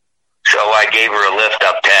 so I gave her a lift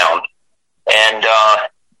uptown. And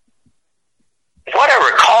what I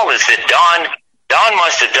recall is that Don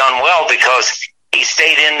must have done well because he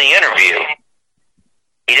stayed in the interview.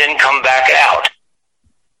 He didn't come back out.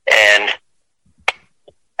 And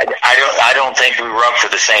I don't think we were up for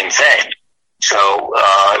the same thing. So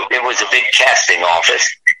it was a big casting office.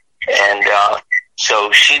 And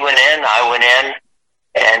so she went in, I went in,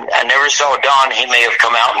 and I never saw Don. He may have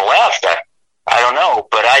come out and left. I don't know.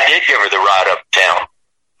 But I did give her the ride uptown.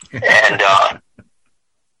 And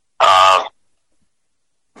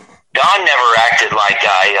Don never acted like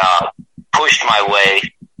I pushed my way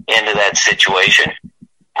into that situation.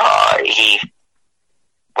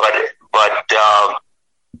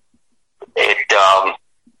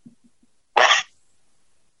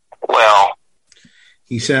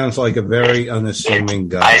 He sounds like a very unassuming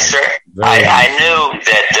guy. I knew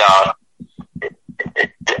that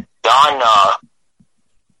Don,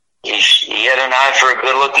 he had an eye for a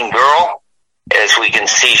good-looking girl. As we can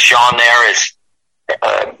see, Sean there is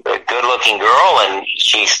a good-looking girl, and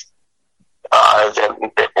she's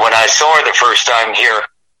when I saw her the first time here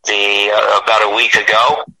about a week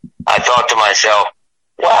ago, I thought to myself,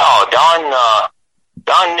 wow, Don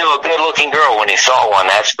knew a good-looking girl when he saw one,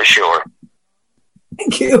 that's for sure.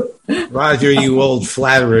 Thank you. Roger, you old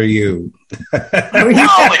flatterer, you. No,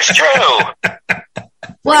 it's true.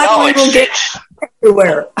 Black people get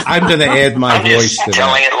everywhere. I'm going to add my voice to that.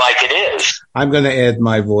 Telling it like it is. I'm going to add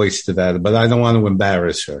my voice to that, but I don't want to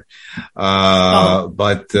embarrass her.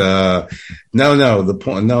 But the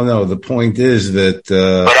point is that.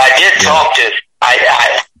 But I did talk to.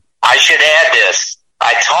 I should add this.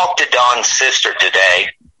 I talked to Don's sister today,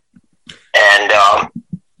 and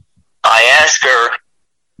I asked her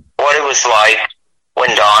what it was like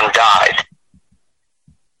when Don died.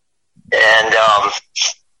 And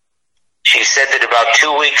she said that about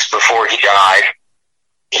 2 weeks before he died,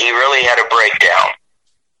 he really had a breakdown.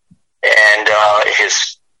 And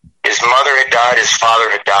his mother had died, his father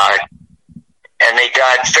had died, and they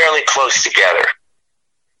died fairly close together.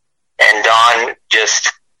 And Don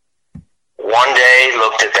just one day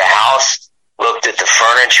looked at the house, looked at the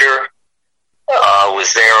furniture,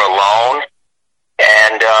 was there alone,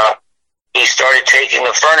 and he started taking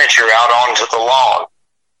the furniture out onto the lawn.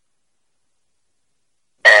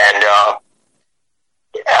 And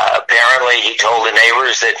apparently he told the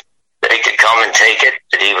neighbors that he could come and take it,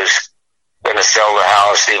 that he was going to sell the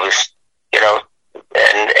house. He was,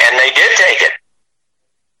 and they did take it.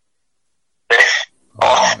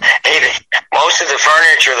 Most of the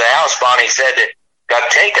furniture of the house, Bonnie said, that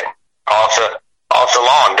got taken off the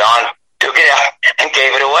lawn. Don took it out and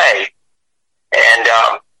gave it away. And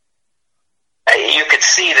you could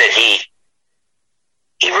see that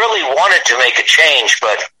he really wanted to make a change,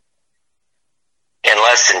 but in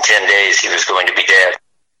less than 10 days, he was going to be dead.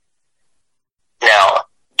 Now,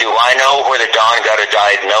 do I know whether Don got a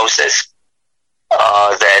diagnosis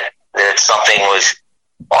that something was,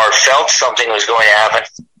 or felt something was going to happen?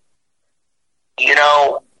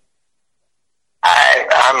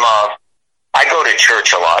 I go to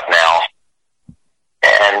church a lot now,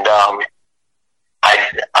 and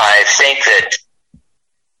I think that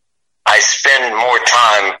I spend more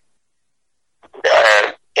time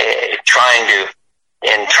trying to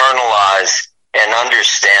internalize and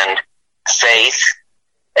understand faith,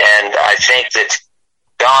 and I think that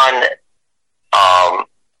Don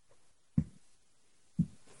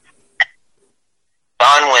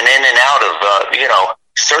went in and out of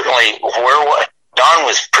certainly Don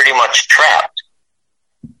was pretty much trapped,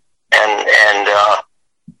 and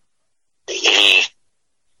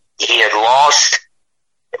he had lost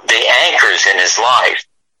the anchors in his life,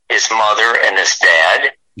 his mother and his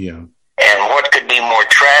dad. Yeah. And what could be more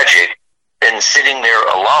tragic than sitting there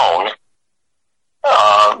alone,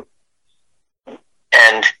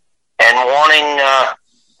 and wanting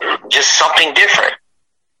just something different.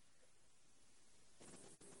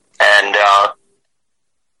 And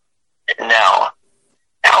now,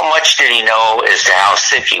 how much did he know as to how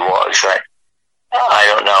sick he was? I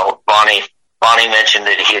don't know. Bonnie mentioned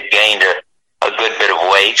that he had gained a good bit of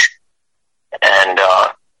weight and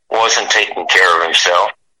wasn't taking care of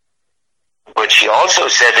himself. But she also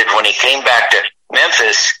said that when he came back to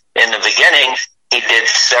Memphis in the beginning, he did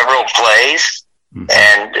several plays,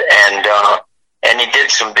 and he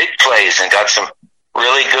did some big plays and got some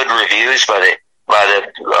really good reviews by the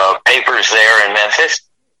papers there in Memphis.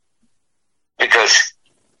 Because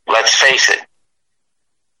let's face it,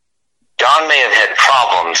 Don may have had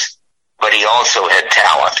problems, but he also had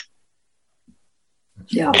talent.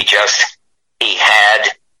 Yeah. He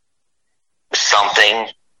had something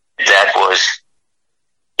that was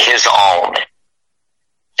his own.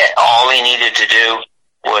 All he needed to do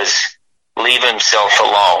was leave himself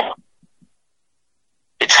alone.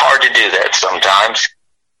 It's hard to do that sometimes.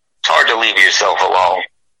 It's hard to leave yourself alone.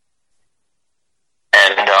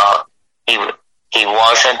 And he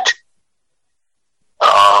wasn't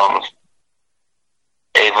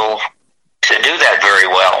able to do that very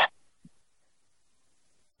well.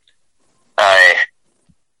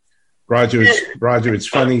 Roger, it's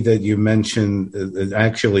funny that you mentioned,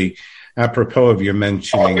 actually, apropos of your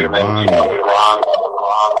mentioning Bonnie.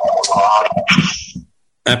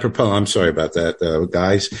 I'm sorry about that,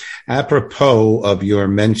 guys. Apropos of your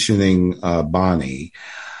mentioning Bonnie,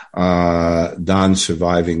 Don's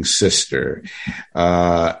surviving sister,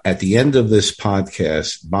 at the end of this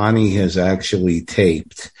podcast, Bonnie has actually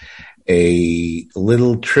taped a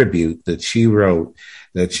little tribute that she wrote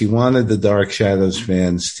that she wanted the Dark Shadows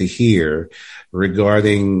fans to hear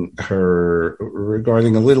regarding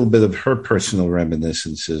a little bit of her personal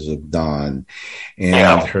reminiscences of Don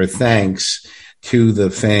and her thanks to the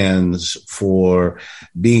fans for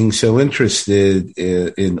being so interested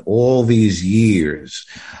in all these years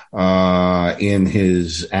in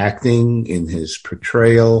his acting, in his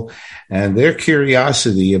portrayal, and their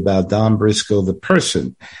curiosity about Don Briscoe, the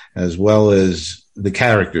person, as well as the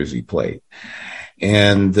characters he played.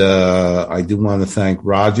 And I do want to thank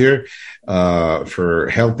Roger for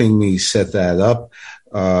helping me set that up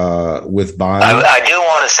with Bonnie. I do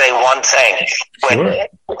want to say one thing.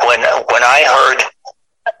 When I heard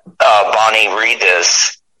Bonnie read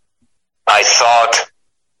this, I thought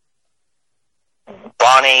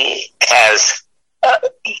Bonnie has,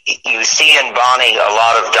 you see in Bonnie a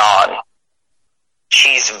lot of Dawn.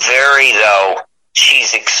 She's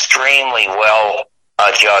she's extremely well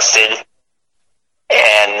adjusted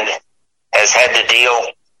and has had to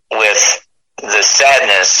deal with the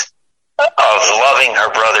sadness of loving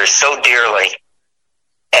her brother so dearly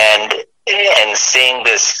and seeing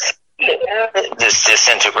this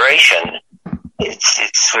disintegration.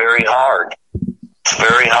 It's very hard. It's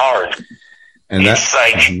very hard. And it's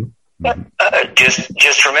like,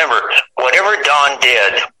 just remember, whatever Don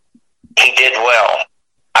did, he did well.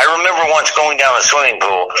 I remember once going down a swimming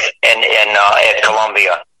pool at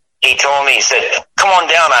Columbia. He told me, he said, "Come on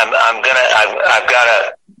down. I've got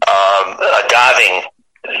a diving.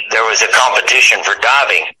 There was a competition for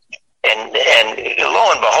diving, and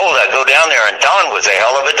lo and behold, I go down there, and Don was a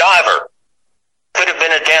hell of a diver. Could have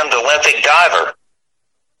been a damned Olympic diver.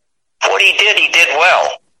 What he did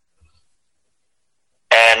well."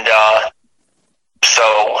 And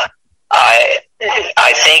so I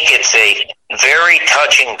think it's a very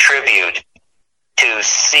touching tribute to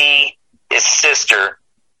see his sister.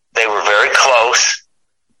 They were very close,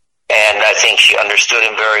 and I think she understood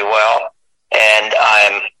him very well. And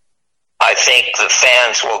I think the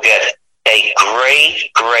fans will get a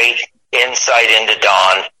great insight into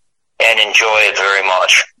Don and enjoy it very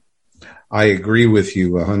much. I agree with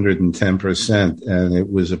you 110%, and it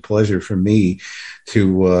was a pleasure for me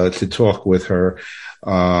to talk with her,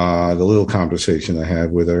 the little conversation I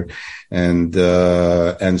had with her. And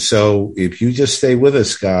so if you just stay with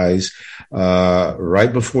us, guys,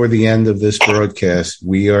 right before the end of this broadcast,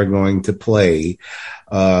 we are going to play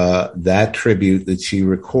that tribute that she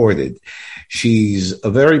recorded. She's a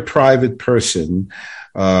very private person,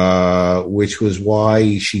 which was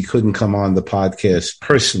why she couldn't come on the podcast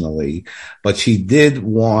personally, but she did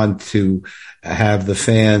want to have the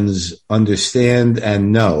fans understand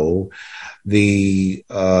and know the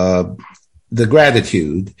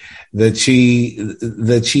gratitude that she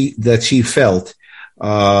felt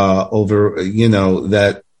over,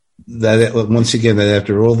 that once again, that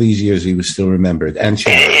after all these years, he was still remembered and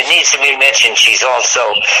cherished. It needs to be mentioned. She's also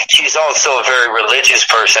a very religious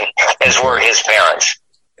person, as were his parents.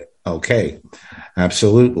 Okay,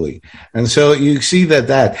 absolutely. And so you see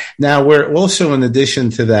that now we're also, in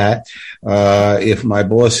addition to that, if my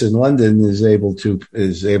boss in London is able to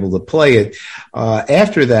play it,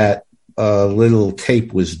 after that little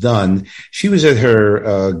tape was done, she was at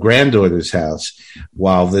her granddaughter's house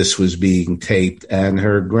while this was being taped, and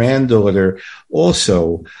her granddaughter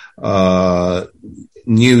also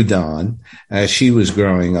knew Don as she was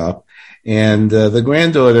growing up. And the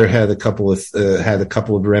granddaughter had a couple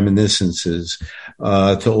of reminiscences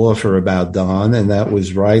to offer about Don, and that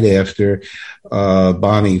was right after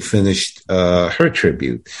Bonnie finished her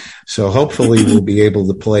tribute. So hopefully we'll be able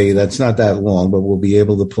to play. That's not that long, but we'll be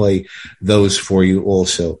able to play those for you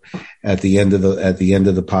also at the end of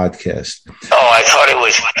the podcast. Oh, I thought it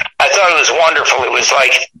was wonderful. It was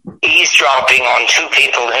like eavesdropping on two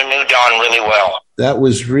people who knew Don really well. That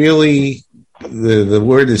was really. The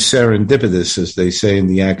word is serendipitous, as they say in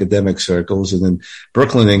the academic circles, and in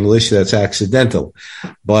Brooklyn English, that's accidental.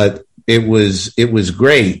 But it was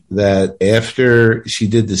great that after she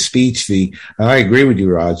did the speech, I agree with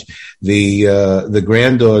you, Raj, the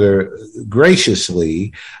granddaughter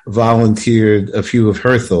graciously volunteered a few of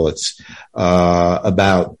her thoughts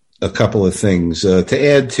about a couple of things to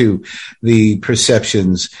add to the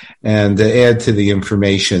perceptions and to add to the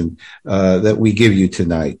information that we give you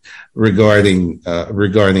tonight regarding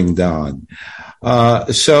Don.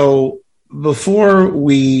 So before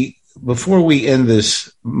we end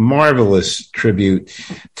this marvelous tribute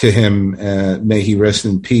to him, may he rest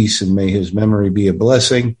in peace and may his memory be a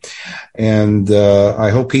blessing. And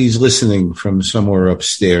I hope he's listening from somewhere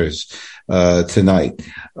upstairs tonight.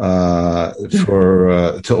 To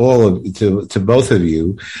both of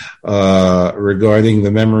you regarding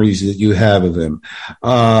the memories that you have of him.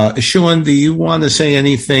 Sean, do you want to say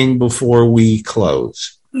anything before we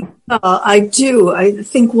close? I do. I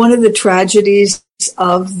think one of the tragedies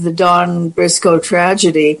of the Don Briscoe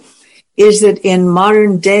tragedy is that in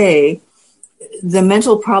modern day, the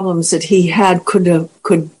mental problems that he had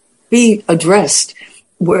could be addressed,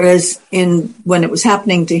 whereas when it was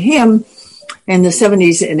happening to him in the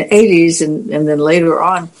 70s and 80s and then later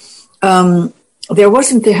on, there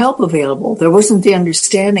wasn't the help available. There wasn't the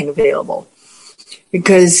understanding available.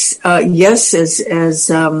 because yes,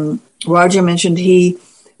 as Roger mentioned, he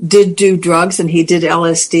did do drugs and he did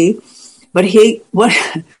LSD, but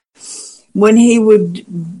when he would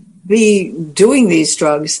be doing these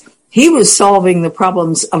drugs, he was solving the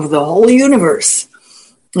problems of the whole universe.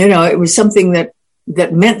 It was something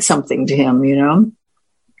that meant something to him,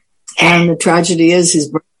 And the tragedy is his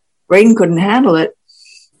brain couldn't handle it.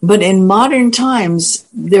 But in modern times,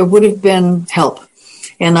 there would have been help.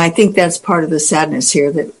 And I think that's part of the sadness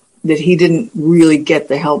here, that he didn't really get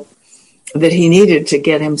the help that he needed to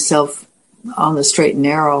get himself on the straight and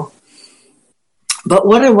narrow. But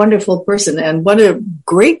what a wonderful person, and what a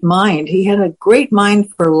great mind. He had a great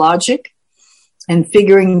mind for logic and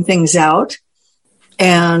figuring things out.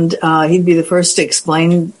 And he'd be the first to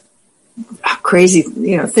explain crazy,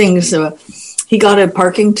 things. He got a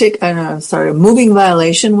parking ticket, a moving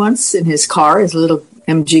violation once in his car, his little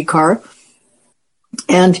MG car.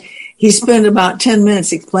 And he spent about 10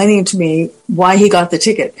 minutes explaining to me why he got the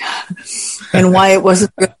ticket and why it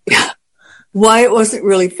wasn't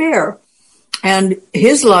really fair. And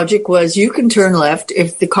his logic was, you can turn left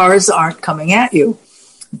if the cars aren't coming at you.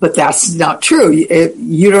 But that's not true.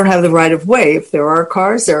 You don't have the right of way. If there are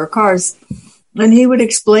cars, there are cars. And he would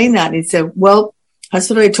explain that. And he'd say, well, that's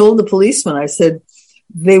what I told the policeman. I said,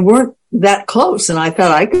 they weren't that close. And I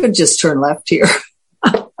thought I could just turn left here.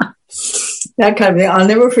 That kind of thing. I'll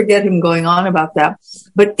never forget him going on about that.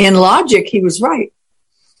 But in logic, he was right.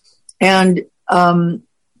 And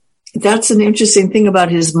that's an interesting thing about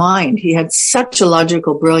his mind. He had such a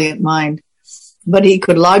logical, brilliant mind. But he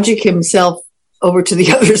could logic himself over to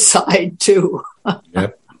the other side, too.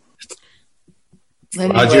 Yep.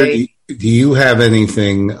 Anyway, Roger, do you have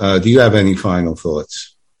anything? Do you have any final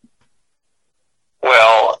thoughts?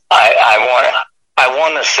 Well, I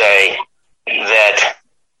want to say that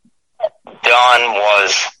Don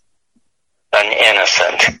was an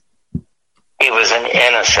innocent. He was an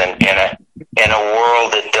innocent in a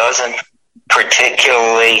world that doesn't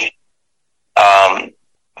particularly,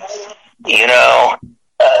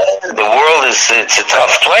 the world it's a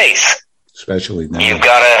tough place. Especially now. You've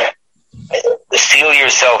got to seal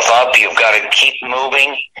yourself up. You've got to keep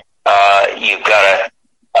moving. You've got to,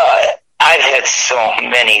 I've had so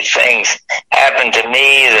many things happen to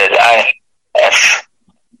me that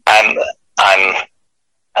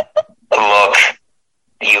look,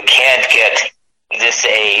 you can't get this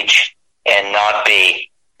age and not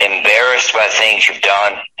be embarrassed by things you've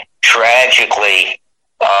done, tragically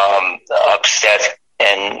upset,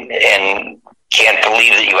 and can't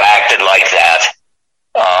believe that you acted like that.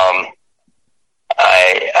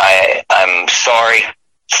 I'm sorry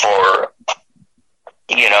for,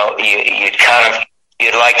 you'd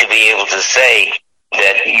like to be able to say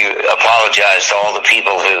that you apologize to all the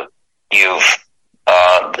people who you've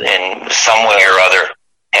in some way or other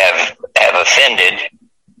have offended,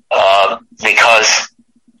 because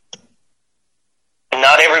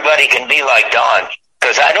not everybody can be like Don,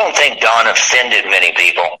 because I don't think Don offended many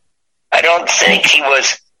people. I don't think he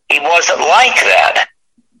wasn't like that.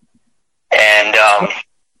 And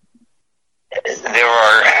there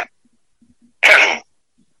are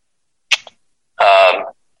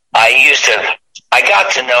I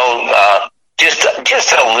got to know just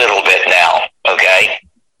a little bit now, okay?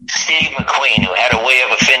 Steve McQueen, who had a way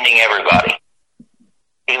of offending everybody.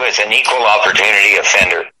 He was an equal opportunity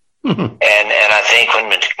offender. And I think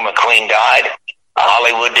when McQueen died,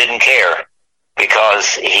 Hollywood didn't care,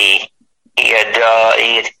 because he had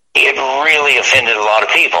really offended a lot of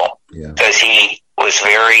people, because he was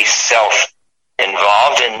very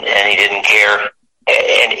self-involved and he didn't care,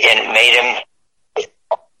 and it made him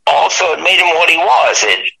what he was.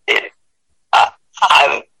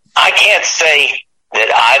 I can't say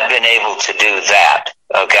that I've been able to do that.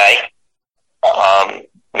 Okay,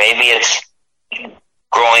 maybe it's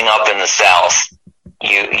growing up in the South.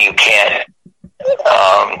 You can't.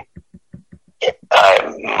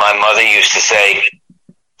 My mother used to say,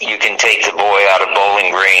 you can take the boy out of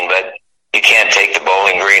Bowling Green, but you can't take the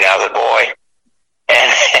Bowling Green out of the boy.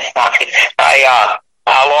 And I'll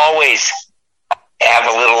always have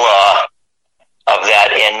a little of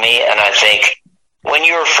that in me. And I think when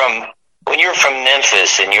you're from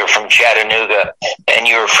Memphis and you're from Chattanooga and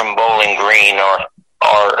you're from Bowling Green or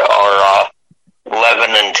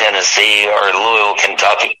Lebanon, Tennessee, or Louisville,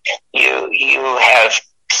 Kentucky, you have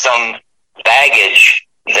some baggage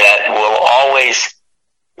that will always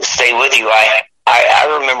stay with you. I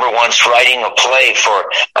remember once writing a play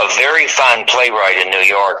for a very fine playwright in New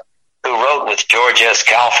York who wrote with George S.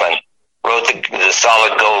 Kaufman, wrote the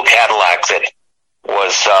Solid Gold Cadillac that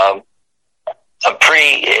was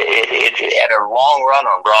it had a long run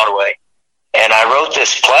on Broadway. And I wrote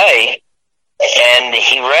this play, and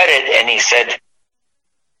he read it, and he said,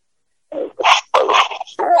 "Who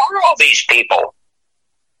are all these people?"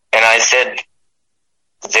 And I said,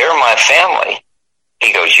 "They're my family."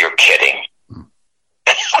 He goes, "You're kidding."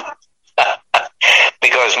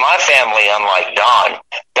 Because my family, unlike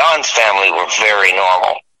Don's family were very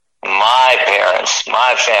normal. My parents,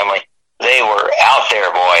 my family, they were out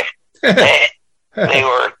there, boy. They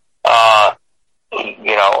were,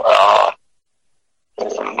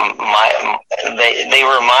 they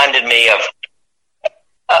reminded me of,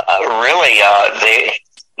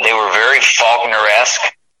 they were very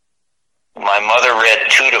Faulkner-esque. My mother read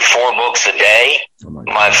 2 to 4 books a day. Oh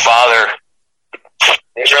my father,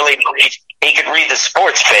 he could read the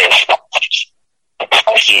sports page.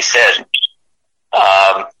 He said,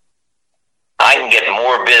 "I can get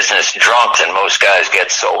more business drunk than most guys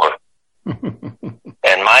get sober."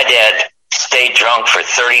 And my dad stayed drunk for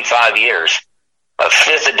 35 years, a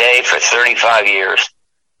fifth a day for 35 years.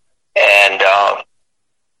 And,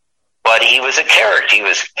 but he was a character. He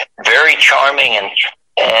was very charming, and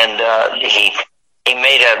he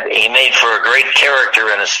made for a great character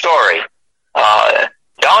in a story.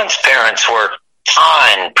 Don's parents were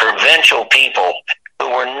kind, provincial people who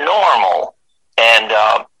were normal. And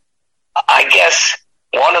I guess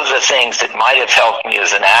one of the things that might have helped me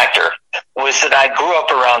as an actor was that I grew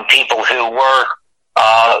up around people who were,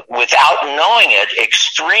 without knowing it,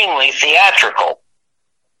 extremely theatrical.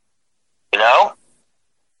 You know?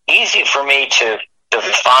 Easy for me to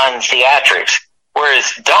define theatrics.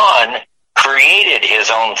 Whereas Don created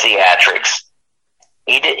his own theatrics.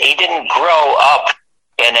 He didn't grow up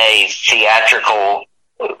in a theatrical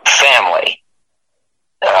family.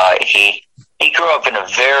 He grew up in a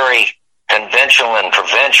very conventional and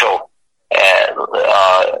provincial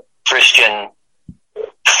Christian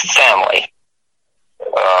family,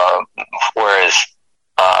 whereas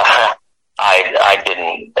I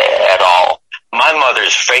didn't at all. My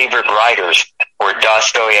mother's favorite writers were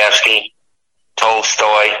Dostoevsky,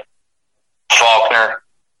 Tolstoy, Faulkner.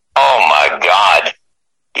 Oh my God!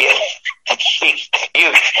 You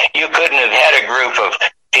couldn't have had a group of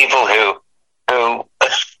people who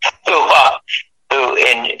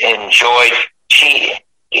enjoyed,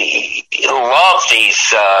 who loved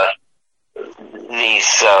these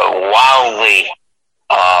wildly,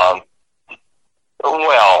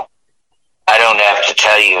 well, I don't have to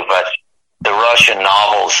tell you, but the Russian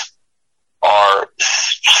novels are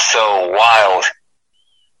so wild,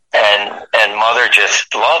 and Mother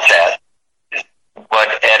just loved that.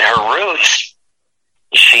 But at her roots,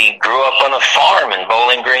 she grew up on a farm in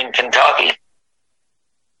Bowling Green, Kentucky.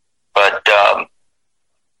 But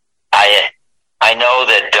I know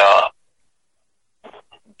that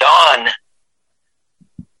Don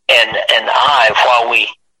and I, while we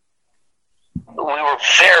were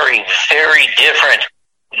very, very different,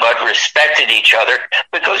 but respected each other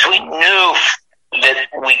because we knew that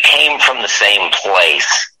we came from the same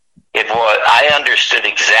place. I understood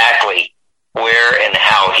exactly where and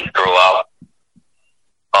how he grew up.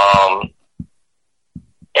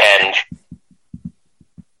 And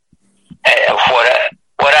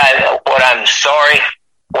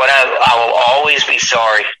I will always be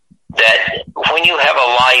sorry that when you have a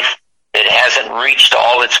life that hasn't reached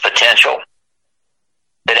all its potential,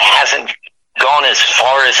 that hasn't gone as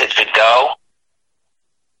far as it could go,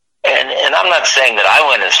 and I'm not saying that I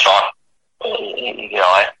went as far,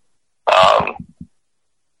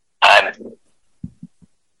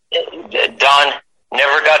 Don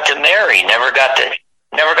never got to marry, never got to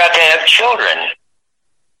have children.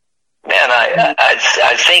 Man,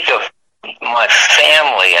 I think of my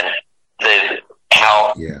family and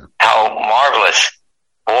how marvelous.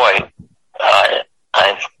 Boy,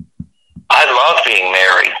 I love being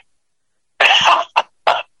married.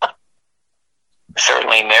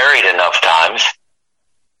 Certainly married enough times,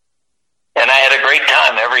 and I had a great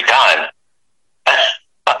time every time.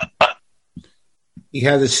 He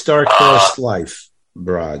had a star-crossed life,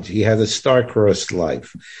 Braj. He had a star-crossed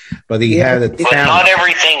life, but he had a talent. But not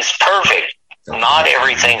everything's perfect. Not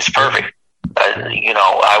everything's perfect.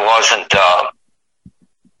 I wasn't.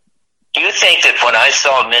 Do you think that when I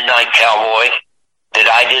saw Midnight Cowboy, that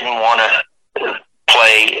I didn't want to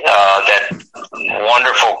play that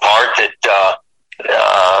wonderful part that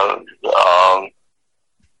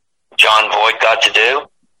John Voight got to do?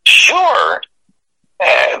 Sure,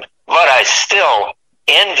 but I still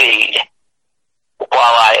envied. While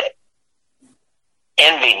I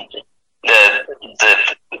envied the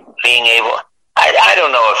being able, I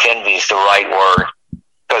don't know if envy is the right word,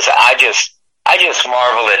 because I just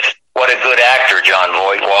marvel at what a good actor John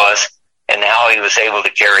Voight was and how he was able to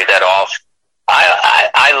carry that off.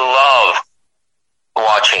 I love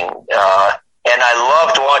watching, and I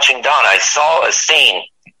loved watching Don. I saw a scene.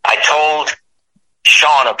 I told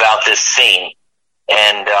Sean about this scene,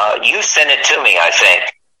 and you sent it to me, I think.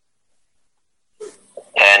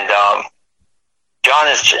 And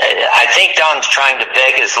I think Don's trying to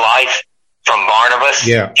beg his life from Barnabas.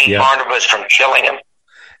 Keep Barnabas from killing him.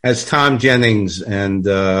 As Tom Jennings, and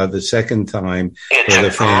the second time. It's a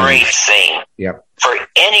great scene. Yep. For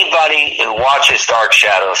anybody who watches Dark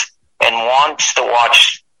Shadows and wants to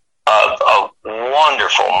watch a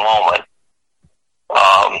wonderful moment,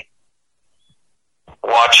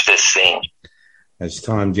 watch this scene. As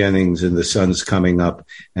Tom Jennings, and the sun's coming up,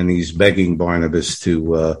 and he's begging Barnabas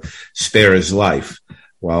to spare his life,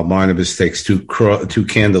 while Barnabas takes two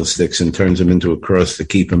candlesticks and turns them into a cross to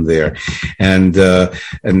keep him there, and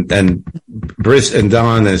Briss and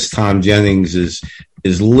Don, as Tom Jennings is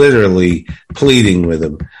literally pleading with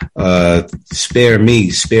him, spare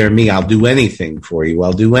me, I'll do anything for you,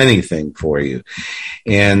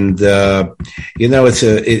 and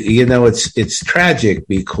it's tragic,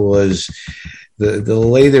 because the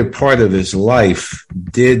later part of his life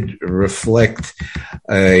did reflect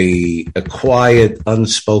a quiet,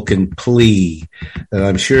 unspoken plea that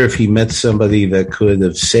I'm sure if he met somebody that could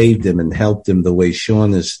have saved him and helped him the way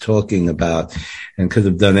Sean is talking about, and could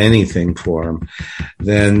have done anything for him,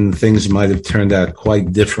 then things might have turned out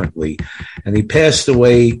quite differently. And he passed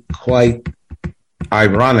away quite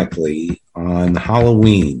ironically on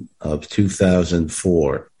Halloween of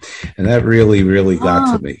 2004. And that really, really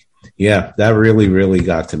got to me. Yeah, that really, really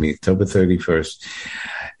got to me, October 31st.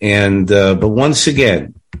 And, but once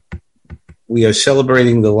again, we are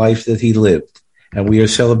celebrating the life that he lived, and we are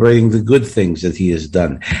celebrating the good things that he has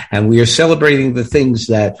done. And we are celebrating the things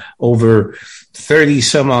that over 30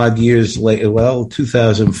 some odd years later,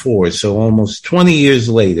 2004, so almost 20 years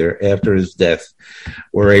later after his death,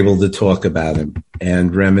 we're able to talk about him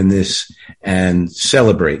and reminisce and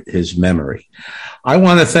celebrate his memory. I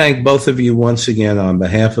want to thank both of you once again on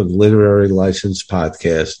behalf of Literary License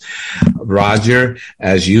Podcast. Roger,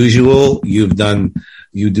 as usual, you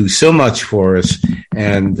do so much for us,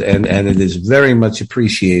 and it is very much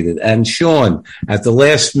appreciated. And Sean, at the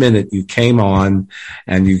last minute, you came on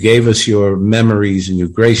and you gave us your memories, and you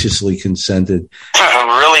graciously consented.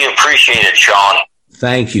 I really appreciate it, Sean.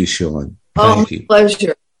 Thank you, Sean. Thank you.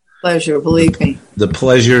 Pleasure, believe me. The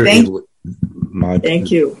pleasure.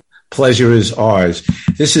 Thank you. Pleasure is ours.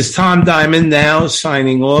 This is Tom Diamond now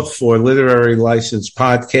signing off for Literary License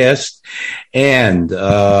Podcast. And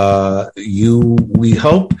we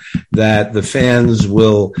hope that the fans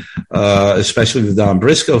will, especially the Don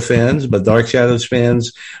Briscoe fans, but Dark Shadows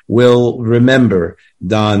fans, will remember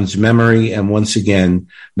Don's memory. And once again,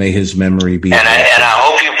 may his memory be. And I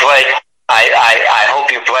hope you play. I hope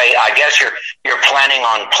you play. I guess you're planning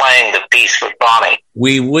on playing the piece with Bonnie.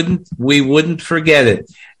 We wouldn't forget it.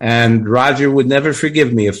 And Roger would never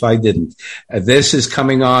forgive me if I didn't. This is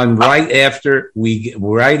coming on right after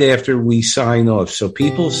we sign off. So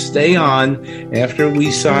people stay on after we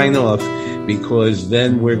sign off, because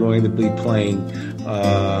then we're going to be playing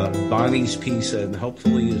Bonnie's piece, and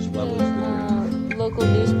hopefully as well as the local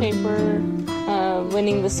newspaper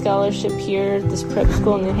winning the scholarship here at this prep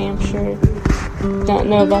school in New Hampshire. Don't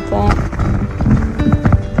know about that.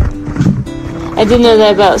 I did know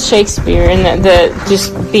that about Shakespeare, and that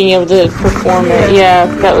just being able to perform it. Yeah,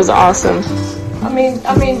 that was awesome. I mean,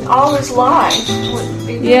 all his life.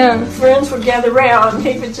 Friends would gather around, and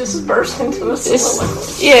he would just burst into a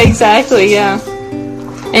soliloquy. Yeah, exactly. Yeah.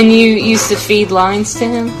 And you used to feed lines to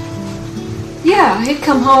him? Yeah, he'd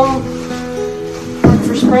come home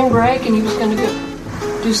for spring break, and he was going to go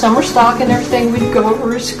do summer stock and everything. We'd go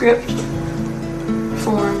over his script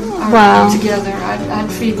for him. Wow. Together,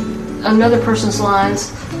 I'd feed another person's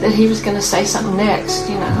lines that he was going to say something next,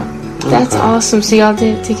 That's awesome. So y'all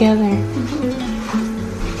did it together.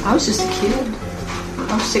 Mm-hmm. I was just a kid.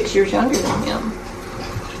 I was 6 years younger than him.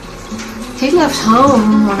 He left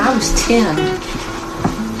home when I was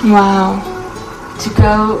 10. Wow. To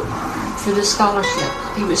go for the scholarship.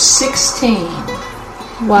 He was 16.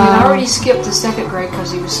 Wow. He had already skipped the second grade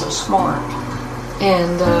because he was so smart.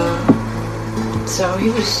 And so he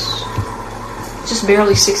was just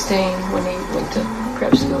barely 16 when he went to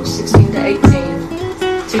prep school, 16 to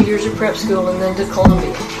 18, 2 years of prep school, and then to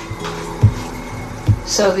Columbia.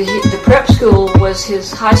 So the prep school was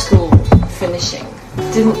his high school finishing.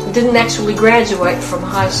 Didn't actually graduate from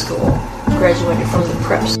high school, graduated from the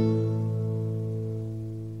prep school.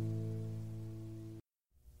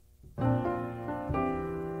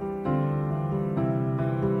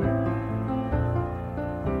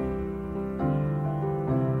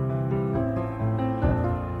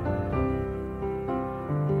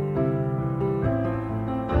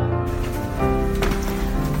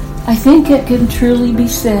 I think it can truly be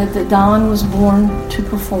said that Don was born to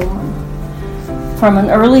perform. From an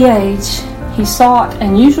early age, he sought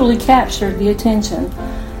and usually captured the attention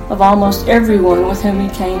of almost everyone with whom he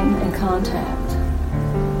came in contact.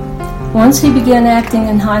 Once he began acting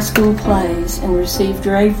in high school plays and received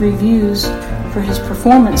rave reviews for his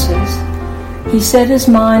performances, he set his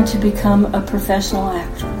mind to become a professional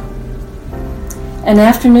actor. An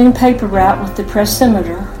afternoon paper route with the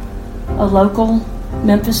Press-Simeter, a local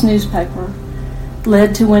Memphis newspaper,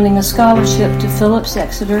 led to winning a scholarship to Phillips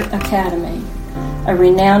Exeter Academy, a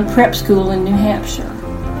renowned prep school in New Hampshire,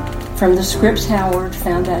 from the Scripps Howard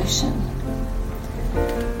Foundation.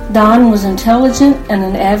 Don was intelligent and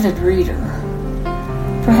an avid reader.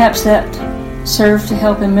 Perhaps that served to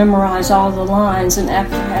help him memorize all the lines an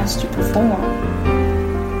actor has to perform.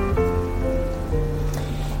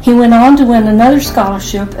 He went on to win another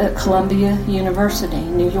scholarship at Columbia University,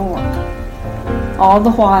 New York, all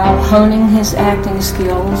the while honing his acting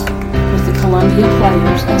skills with the Columbia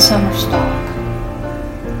Players and summer stock.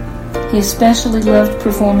 He especially loved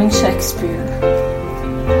performing Shakespeare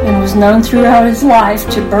and was known throughout his life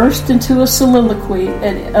to burst into a soliloquy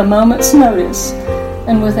at a moment's notice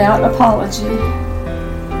and without apology.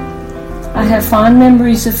 I have fond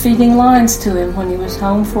memories of feeding lines to him when he was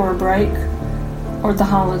home for a break or the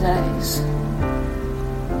holidays.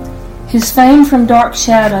 His fame from Dark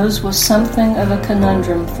Shadows was something of a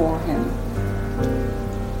conundrum for him.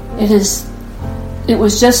 It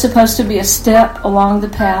was just supposed to be a step along the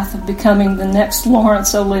path of becoming the next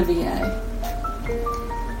Laurence Olivier.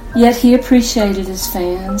 Yet he appreciated his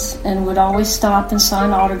fans and would always stop and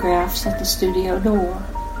sign autographs at the studio door.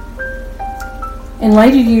 In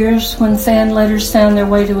later years, when fan letters found their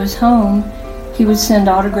way to his home, he would send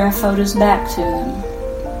autograph photos back to them.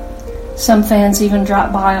 Some fans even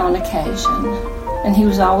dropped by on occasion, and he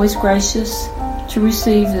was always gracious to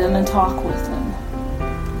receive them and talk with them.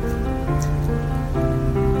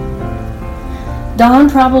 Don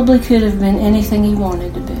probably could have been anything he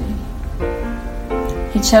wanted to be.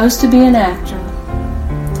 He chose to be an actor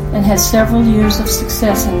and had several years of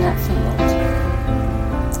success in that field.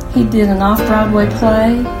 He did an off-Broadway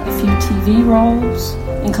play, a few TV roles,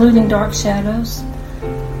 including Dark Shadows,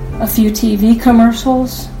 a few TV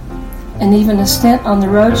commercials, and even a stint on the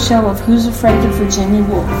road show of Who's Afraid of Virginia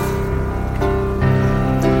Woolf.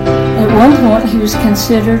 At one point, he was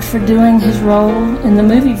considered for doing his role in the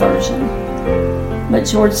movie version, but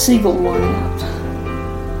George Segal won out.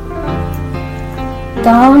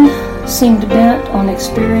 Don seemed bent on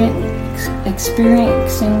experiencing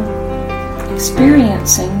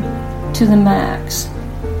to the max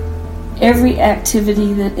every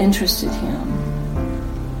activity that interested him.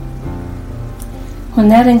 When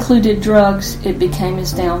that included drugs, it became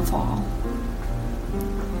his downfall.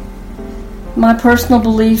 My personal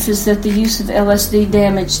belief is that the use of LSD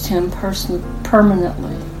damaged him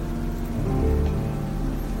permanently.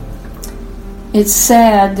 It's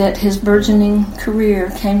sad that his burgeoning career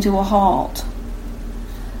came to a halt,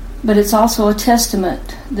 but it's also a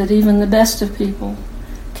testament that even the best of people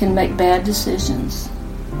can make bad decisions.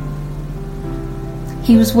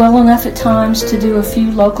 He was well enough at times to do a few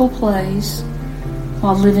local plays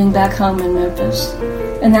while living back home in Memphis,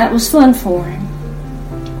 and that was fun for him,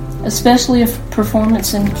 especially a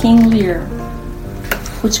performance in King Lear,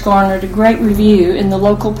 which garnered a great review in the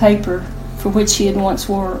local paper for which he had once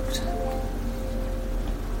worked.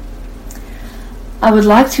 I would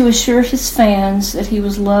like to assure his fans that he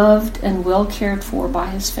was loved and well cared for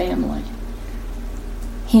by his family.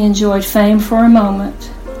 He enjoyed fame for a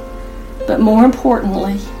moment, but more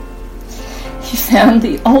importantly, he found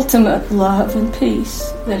the ultimate love and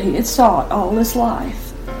peace that he had sought all his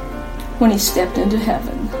life when he stepped into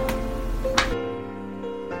heaven.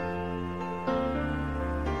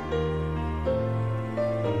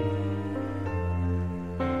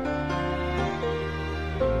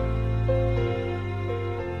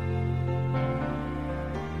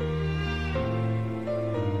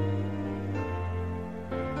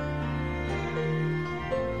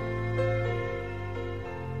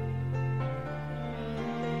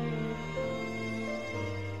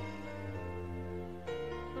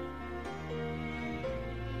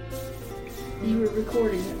 You were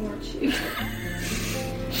recording it, weren't you?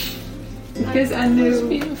 Because I knew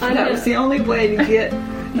that was the only way to get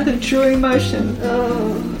the true emotion.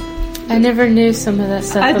 Oh, I never knew some of that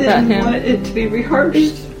stuff about him. I didn't want it to be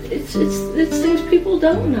rehearsed. It's things people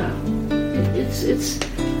don't know.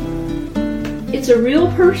 It's a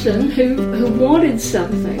real person who wanted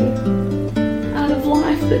something out of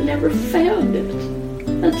life but never found it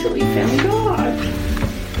until he found God.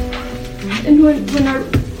 And when our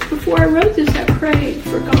before I wrote this, I prayed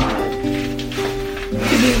for God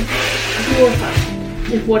to be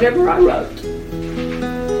glorified in whatever I wrote.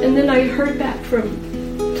 And then I heard back from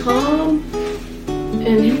Tom,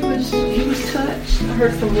 and he was touched. I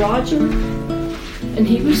heard from Roger, and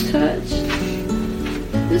he was touched.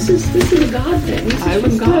 This is a God thing. This is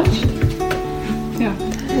from God. Touched. Yeah,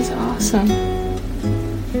 that is awesome.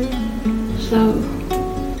 So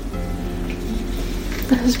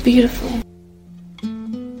that is beautiful.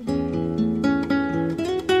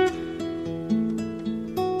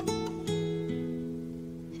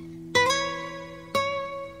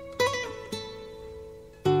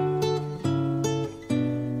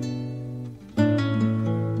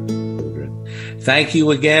 Thank you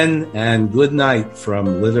again, and good night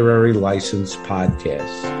from Literary License Podcast.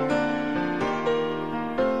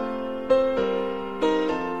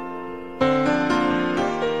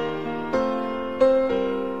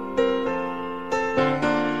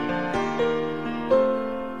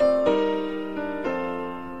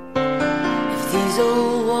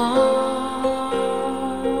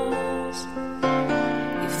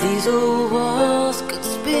 If these old walls could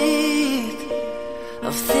speak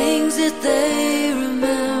of things that they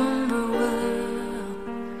remember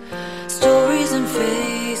well, stories and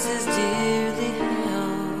faces dearly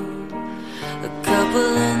held, a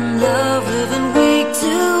couple in love living week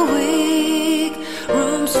to week,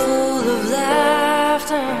 rooms full of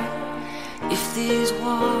laughter. If these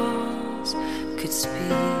walls could speak,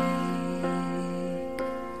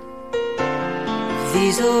 if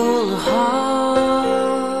these old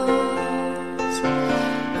halls,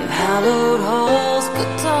 if hallowed halls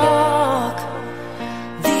could talk,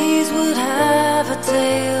 these would have a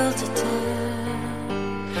tale to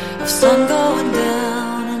tell of sun going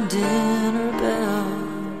down and dinner bell,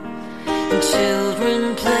 and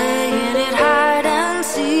children playing at hide and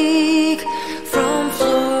seek from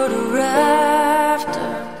floor to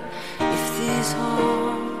rafter. If these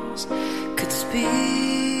halls could speak,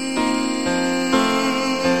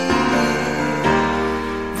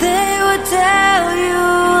 they would tell you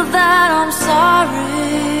that I'm sorry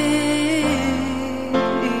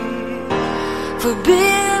for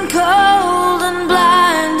being cold and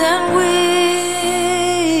blind and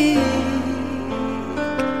weak.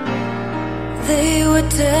 They would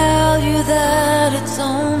tell you that it's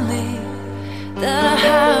only that I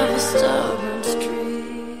have a stubborn streak.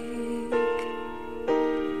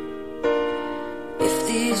 If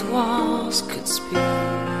these walls could speak,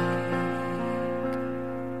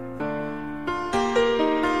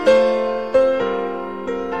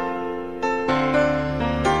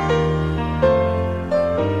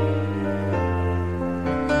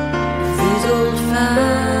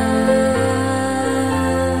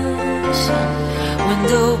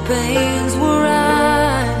 window panes were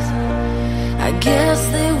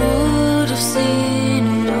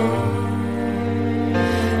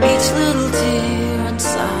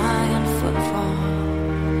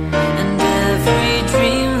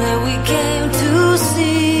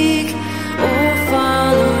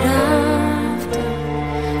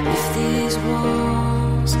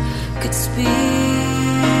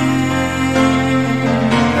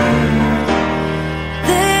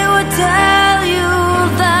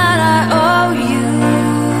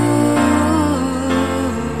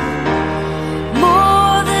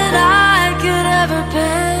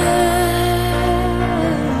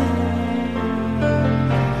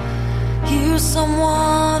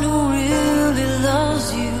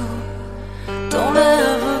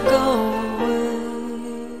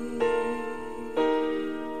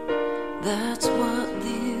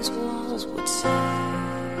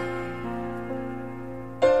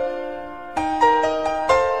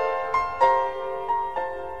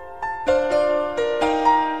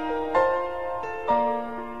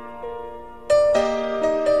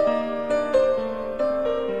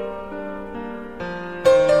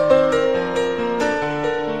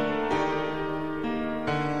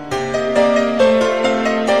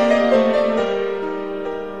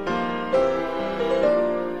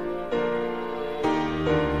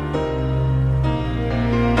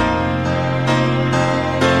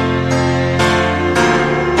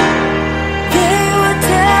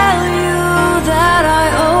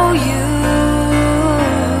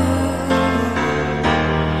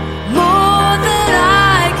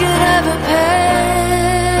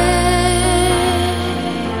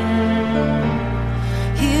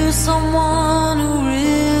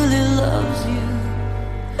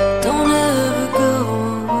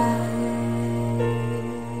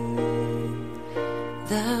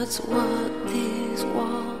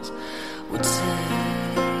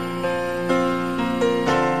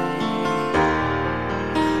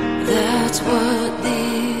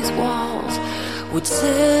would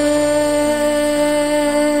say.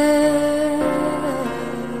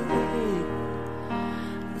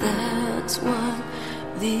 That's what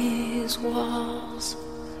these walls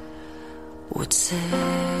would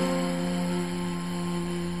say.